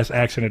shooter /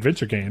 action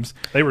adventure games.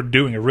 They were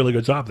doing a really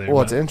good job there.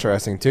 Well, it's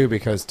interesting too,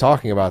 because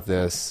talking about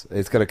this,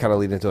 it's going to kind of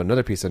lead into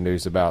another piece of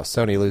news about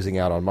Sony losing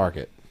out on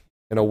market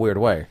in a weird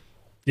way.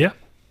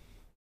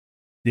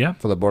 Yeah.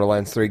 For the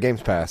Borderlands 3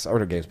 Borderlands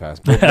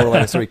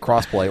 3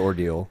 crossplay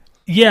ordeal.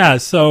 Yeah.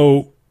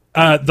 So.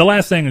 The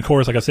last thing, of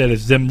course, like I said,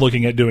 is them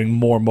looking at doing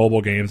more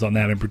mobile games on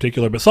that in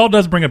particular. But Saul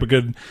does bring up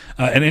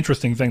an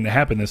interesting thing that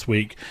happened this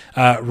week.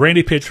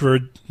 Randy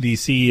Pitchford, the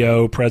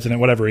CEO, president,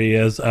 whatever he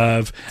is,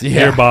 of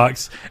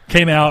Gearbox,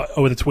 came out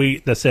with a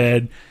tweet that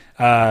said,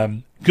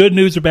 good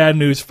news or bad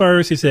news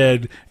first. He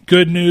said,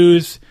 good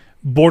news,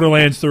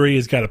 Borderlands 3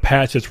 has got a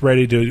patch that's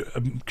ready to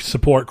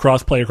support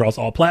crossplay across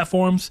all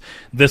platforms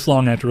this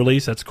long after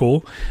release. That's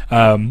cool.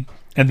 And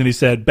then he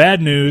said,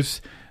 bad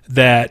news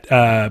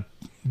that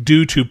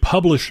due to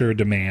publisher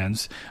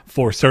demands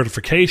for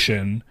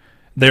certification,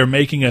 they're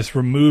making us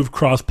remove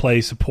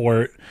crossplay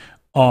support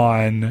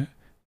on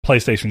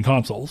PlayStation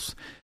consoles.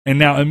 And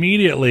now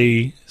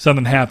immediately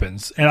something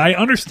happens. And I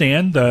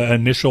understand the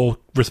initial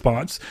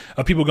response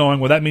of people going,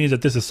 well, that means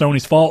that this is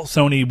Sony's fault.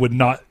 Sony would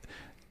not,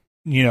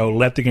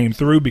 let the game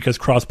through because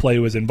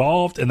crossplay was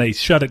involved, and they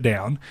shut it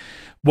down.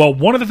 Well,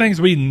 one of the things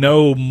we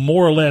know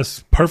more or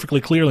less perfectly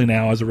clearly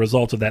now as a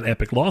result of that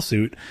Epic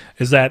lawsuit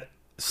is that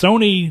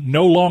Sony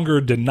no longer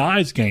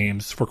denies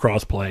games for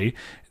crossplay.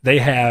 They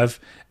have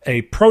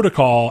a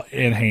protocol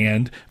in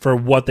hand for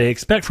what they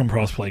expect from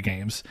crossplay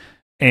games.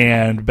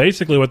 And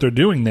basically what they're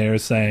doing there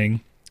is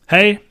saying,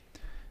 hey,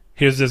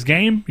 here's this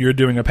game. You're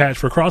doing a patch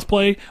for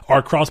crossplay.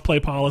 Our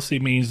crossplay policy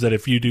means that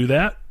if you do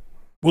that,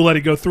 we'll let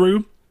it go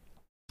through.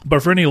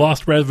 But for any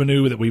lost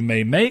revenue that we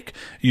may make,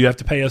 you have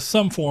to pay us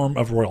some form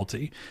of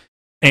royalty.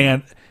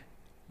 And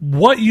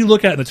what you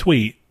look at in the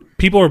tweet,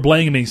 people are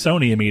blaming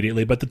Sony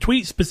immediately, but the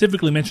tweet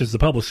specifically mentions the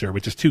publisher,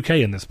 which is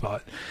 2K in this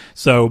spot.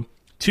 So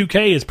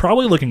 2K is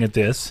probably looking at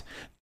this,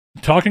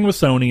 talking with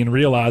Sony and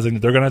realizing that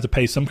they're going to have to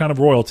pay some kind of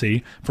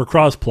royalty for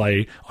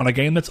crossplay on a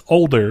game that's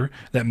older,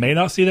 that may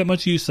not see that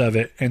much use of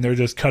it, and they're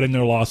just cutting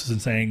their losses and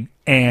saying,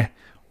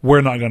 we're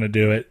not going to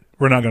do it.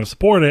 We're not going to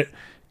support it.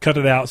 Cut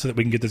it out so that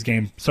we can get this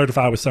game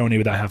certified with Sony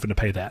without having to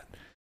pay that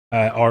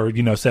or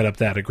set up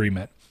that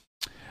agreement.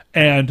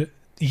 And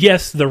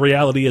yes, the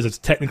reality is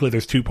technically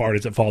there's two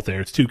parties at fault there.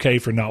 It's 2K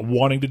for not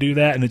wanting to do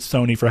that, and it's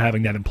Sony for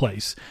having that in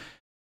place.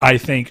 I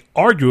think,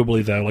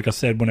 arguably, though, like I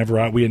said,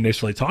 whenever we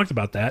initially talked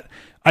about that,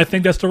 I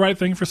think that's the right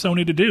thing for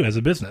Sony to do as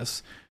a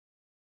business.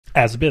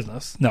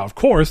 Now, of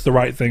course, the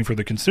right thing for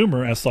the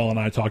consumer, as Saul and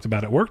I talked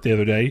about at work the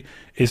other day,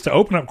 is to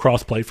open up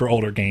crossplay for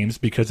older games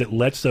because it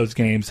lets those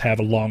games have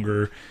a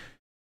longer,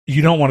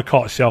 you don't want to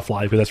call it shelf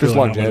life because that's really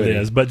not what it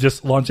is, but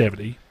just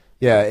longevity.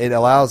 Yeah, it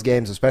allows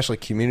games, especially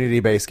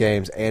community-based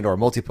games and or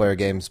multiplayer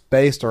games,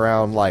 based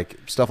around like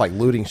stuff like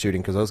looting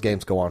shooting, because those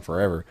games go on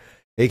forever.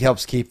 It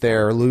helps keep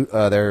their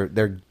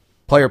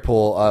player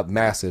pool up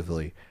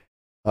massively.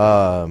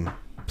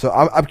 So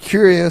I'm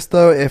curious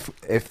though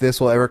if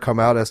this will ever come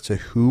out as to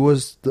who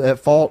was at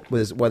fault,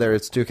 whether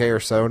it's 2K or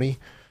Sony.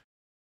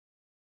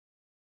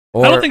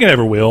 I don't think it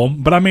ever will,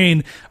 but I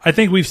mean, I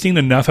think we've seen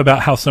enough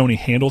about how Sony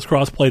handles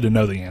crossplay to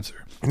know the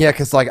answer. Yeah,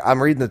 because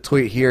I'm reading the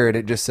tweet here and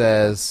it just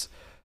says,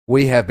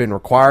 we have been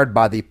required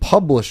by the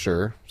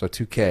publisher, so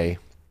 2K,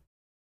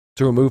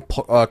 to remove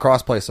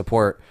crossplay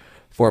support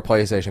for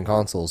PlayStation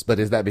consoles. But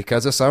is that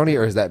because of Sony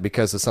or is that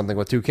because of something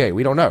with 2K?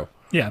 We don't know.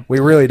 Yeah. We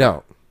really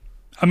don't.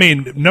 I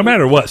mean, no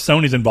matter what,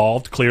 Sony's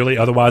involved, clearly.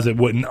 Otherwise, it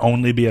wouldn't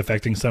only be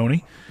affecting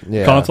Sony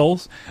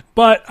consoles.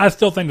 But I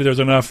still think that there's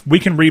enough. We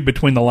can read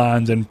between the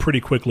lines and pretty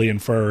quickly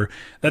infer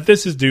that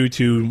this is due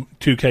to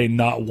 2K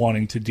not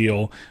wanting to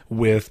deal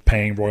with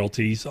paying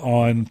royalties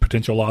on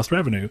potential lost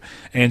revenue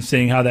and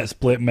seeing how that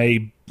split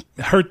may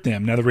hurt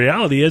them. Now, the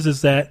reality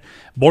is that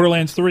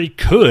Borderlands 3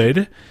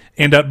 could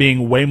end up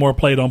being way more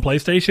played on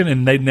PlayStation,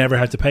 and they'd never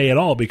have to pay at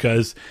all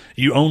because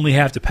you only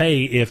have to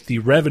pay if the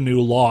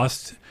revenue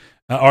lost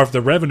or if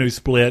the revenue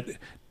split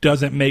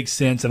doesn't make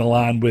sense and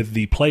align with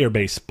the player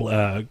base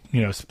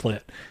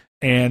split.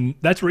 And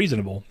that's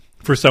reasonable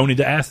for Sony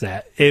to ask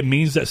that. It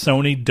means that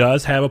Sony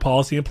does have a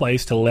policy in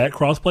place to let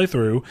crossplay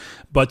through,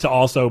 but to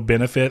also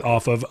benefit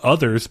off of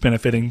others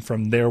benefiting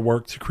from their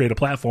work to create a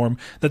platform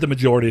that the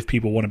majority of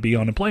people want to be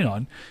on and play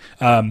on.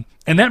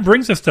 And that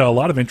brings us to a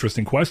lot of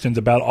interesting questions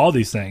about all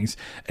these things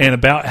and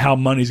about how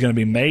money's going to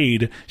be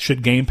made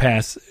should Game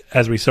Pass,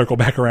 as we circle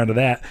back around to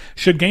that,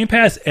 should Game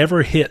Pass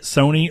ever hit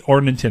Sony or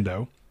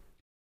Nintendo?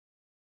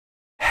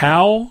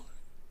 How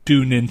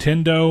do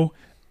Nintendo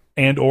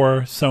and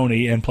or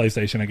Sony and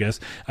PlayStation, I guess,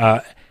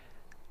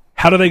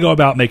 how do they go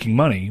about making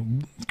money?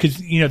 Because,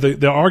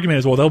 the argument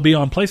is, well, they'll be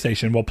on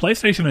PlayStation. Well,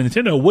 PlayStation and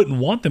Nintendo wouldn't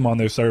want them on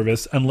their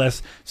service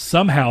unless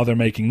somehow they're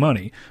making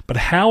money. But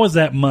how is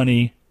that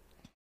money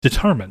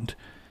determined?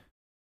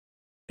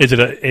 Is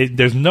it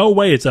there's no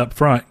way it's up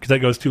front because that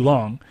goes too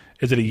long.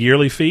 Is it a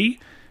yearly fee?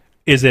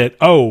 Is it,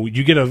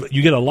 you get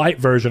a light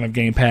version of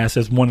Game Pass,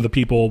 as one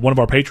of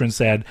our patrons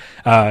said,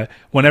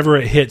 whenever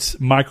it hits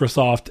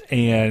Microsoft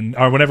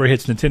or whenever it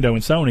hits Nintendo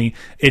and Sony,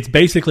 it's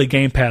basically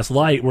Game Pass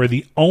Lite, where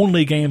the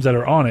only games that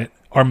are on it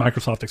are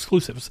Microsoft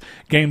exclusives.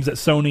 Games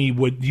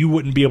that you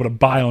wouldn't be able to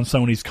buy on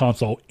Sony's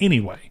console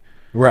anyway.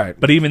 Right.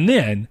 But even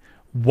then,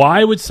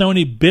 why would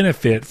Sony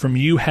benefit from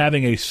you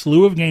having a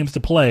slew of games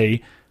to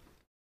play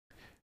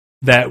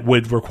that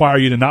would require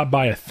you to not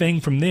buy a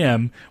thing from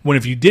them, when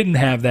if you didn't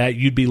have that,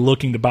 you'd be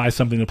looking to buy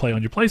something to play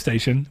on your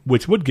PlayStation,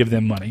 which would give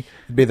them money.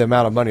 It'd be the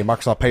amount of money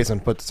Microsoft pays them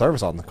to put the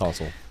service on the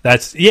console.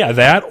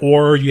 That,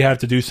 or you have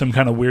to do some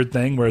kind of weird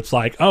thing where it's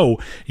like,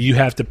 you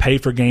have to pay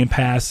for Game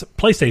Pass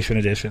PlayStation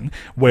Edition,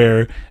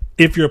 where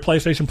If you're a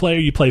PlayStation player,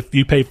 you pay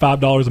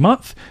 $5 a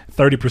month.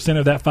 30%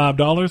 of that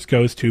 $5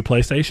 goes to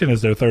PlayStation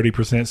as their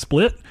 30%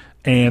 split,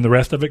 and the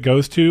rest of it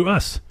goes to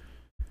us.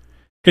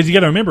 Because you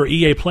got to remember,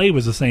 EA Play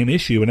was the same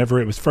issue.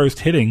 Whenever it was first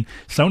hitting,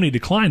 Sony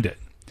declined it.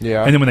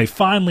 Yeah. And then when they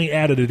finally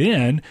added it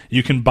in,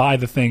 you can buy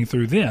the thing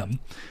through them.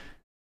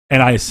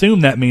 And I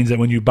assume that means that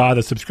when you buy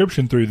the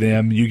subscription through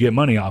them, you get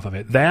money off of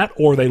it. That,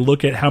 or they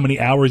look at how many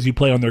hours you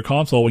play on their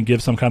console and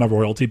give some kind of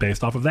royalty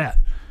based off of that.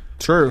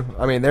 True.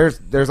 I mean,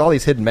 there's all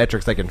these hidden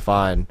metrics they can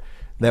find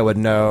that would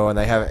know, and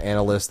they have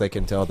analysts that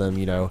can tell them,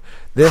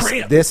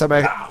 this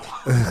amount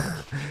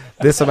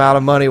this amount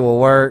of money will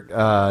work,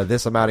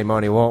 this amount of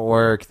money won't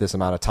work, this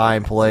amount of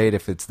time played,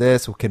 if it's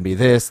this, it can be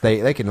this.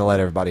 They can let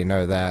everybody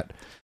know that.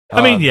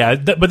 I mean, yeah,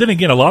 but then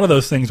again, a lot of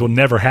those things will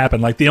never happen.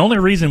 Like, the only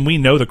reason we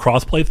know the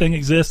crossplay thing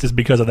exists is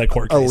because of that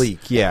court case. A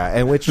leak, yeah,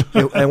 and which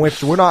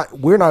we don't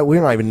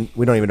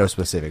even know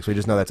specifics. We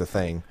just know that's a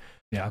thing.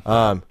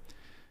 Yeah.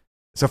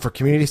 So for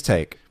community's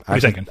take, I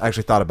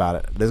actually thought about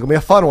it. There's gonna be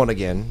a fun one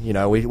again.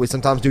 We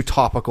sometimes do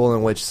topical,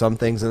 in which some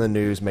things in the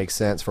news make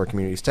sense for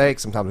community's take.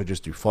 Sometimes we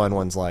just do fun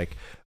ones, like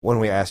when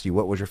we asked you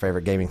what was your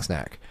favorite gaming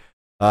snack.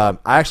 I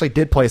actually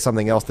did play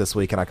something else this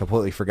week, and I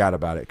completely forgot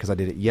about it because I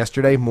did it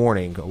yesterday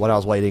morning when I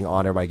was waiting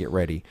on everybody to get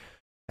ready,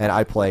 and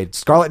I played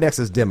Scarlet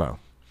Nexus demo.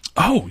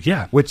 Oh,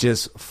 yeah. Which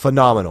is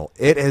phenomenal.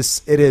 It is.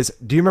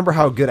 Do you remember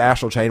how good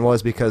Astral Chain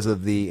was because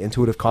of the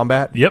intuitive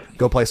combat? Yep.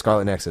 Go play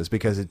Scarlet Nexus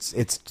because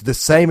it's the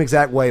same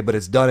exact way, but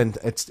it's done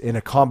in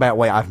a combat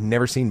way I've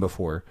never seen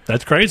before.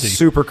 That's crazy.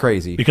 Super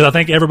crazy. Because I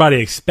think everybody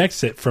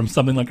expects it from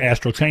something like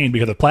Astral Chain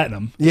because of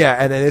Platinum. Yeah,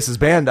 and then this is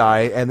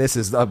Bandai, and this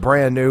is a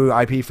brand new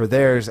IP for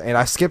theirs. And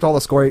I skipped all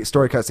the story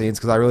cutscenes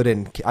because I really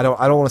didn't. I don't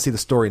want to see the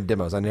story in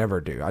demos. I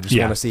never do. I just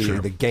want to see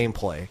the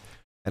gameplay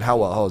and how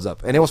well it holds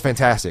up. And it was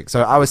fantastic.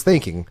 So I was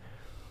thinking,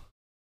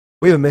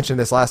 we even mentioned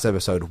this last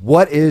episode,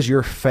 what is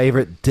your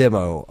favorite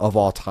demo of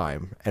all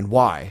time and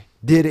why?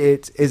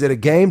 Is it a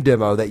game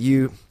demo that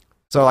you...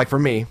 So like for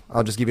me,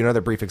 I'll just give you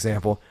another brief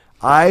example.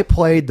 I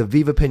played the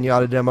Viva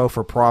Pinata demo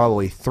for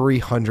probably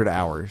 300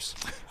 hours,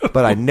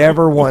 but I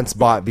never once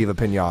bought Viva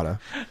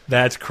Pinata.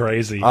 That's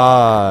crazy.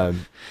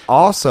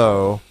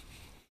 Also,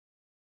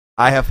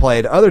 I have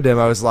played other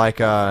demos like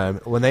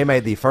when they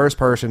made the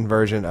first-person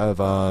version of...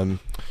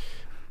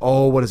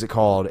 what is it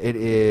called? It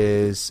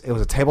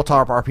was a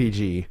tabletop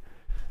RPG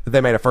that they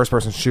made a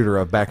first-person shooter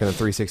of back in the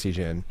 360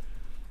 gen.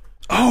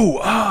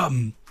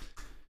 It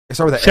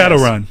started with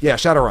Shadowrun. Yeah,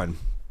 Shadowrun.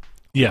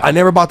 Yeah. I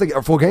never bought the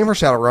full game for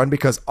Shadowrun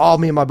because all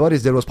me and my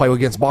buddies did was play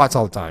against bots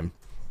all the time.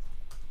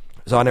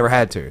 So I never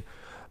had to.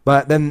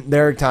 But then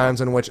there are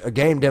times in which a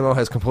game demo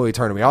has completely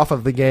turned me off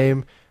of the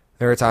game.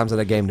 There are times that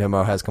a game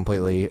demo has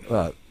completely...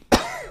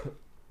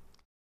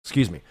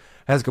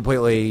 has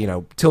completely,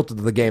 tilted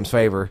the game's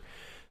favor.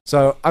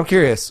 So I'm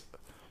curious,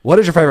 what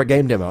is your favorite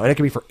game demo? And it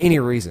can be for any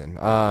reason.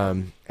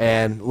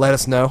 And let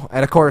us know.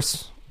 And of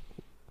course,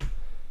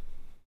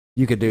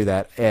 you could do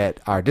that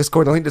at our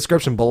Discord, the link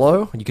description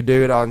below. You could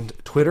do it on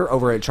Twitter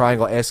over at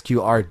Triangle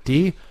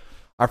SQRD.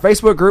 Our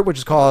Facebook group, which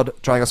is called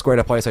Triangle Squared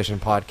Up PlayStation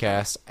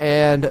Podcast.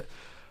 And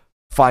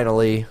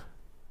finally,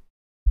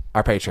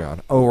 our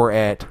Patreon over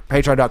at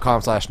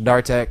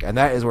patreon.com/Dartech. And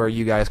that is where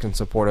you guys can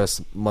support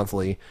us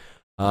monthly.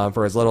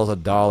 For as little as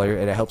 $1,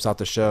 and it helps out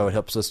the show. It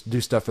helps us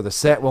do stuff for the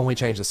set when we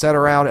change the set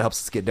around. It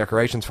helps us get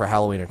decorations for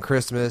Halloween and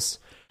Christmas,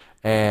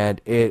 and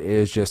it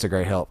is just a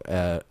great help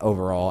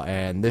overall.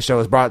 And this show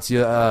is brought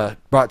to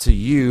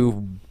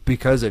you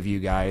because of you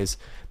guys.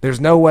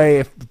 There's no way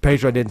if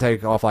Patreon didn't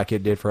take off like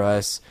it did for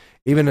us,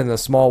 even in a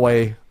small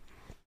way,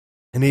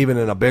 and even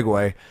in a big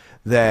way,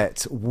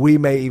 that we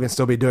may even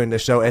still be doing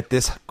this show at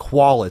this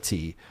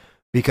quality.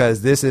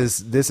 Because this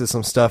is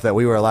some stuff that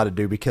we were allowed to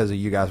do because of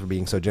you guys for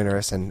being so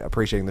generous and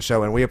appreciating the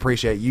show, and we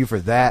appreciate you for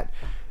that.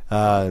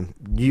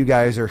 You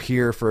guys are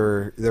here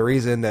for the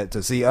reason that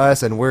to see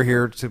us, and we're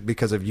here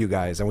because of you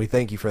guys, and we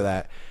thank you for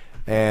that.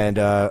 And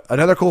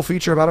another cool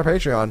feature about our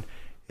Patreon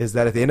is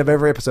that at the end of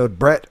every episode,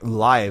 Brett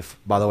live,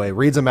 by the way,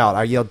 reads them out.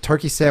 I yelled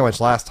turkey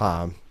sandwich last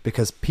time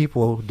because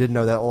people didn't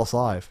know that was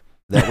live.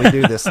 That we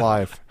do this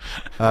live.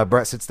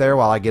 Brett sits there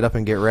while I get up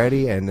and get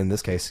ready, and in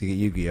this case, you get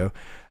Yu-Gi-Oh!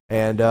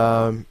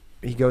 And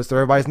he goes through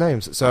everybody's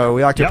names. So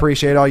we like to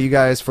appreciate all you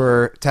guys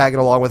for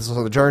tagging along with us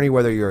on the journey,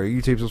 whether you're a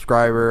YouTube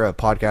subscriber, a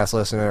podcast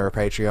listener, or a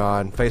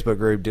Patreon, Facebook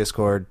group,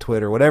 Discord,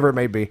 Twitter, whatever it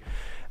may be.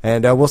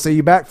 And we'll see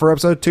you back for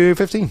episode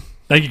 215.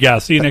 Thank you,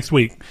 guys. See you next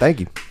week. Thank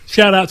you.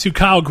 Shout out to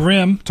Kyle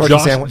Grimm, turkey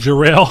Josh sandwich.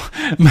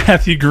 Jarrell,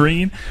 Matthew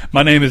Green.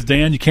 My name is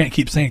Dan. You can't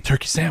keep saying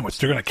turkey sandwich.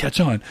 They're going to catch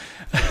on.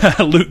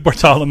 Luke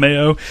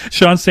Bartolomeo,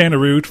 Sean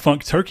Santarud,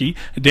 Funk Turkey,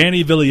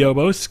 Danny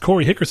Villalobos,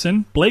 Corey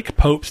Hickerson, Blake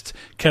Popst,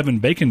 Kevin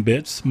Bacon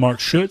Bits, Mark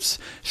Schutz,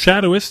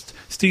 Shadowist,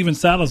 Steven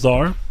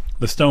Salazar,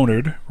 The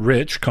Stonard,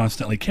 Rich,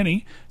 Constantly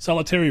Kenny,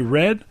 Solitary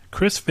Red,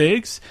 Chris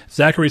Figs,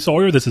 Zachary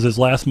Sawyer, this is his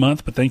last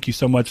month, but thank you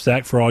so much,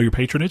 Zach, for all your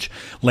patronage.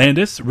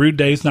 Landis, Rude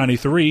Days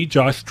 93,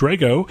 Josh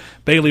Drago,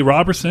 Bailey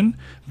Robertson,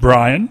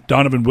 Brian,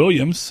 Donovan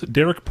Williams,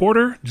 Derek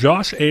Porter,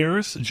 Josh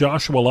Ayers,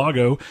 Joshua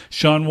Lago,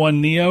 Sean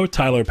One Neo,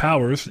 Tyler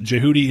Powers,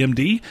 Jehudi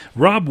MD,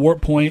 Rob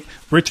Warpoint,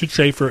 Richard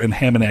Schaefer, and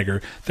Hammond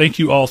Egger. Thank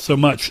you all so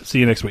much. See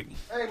you next week.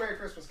 Hey, man.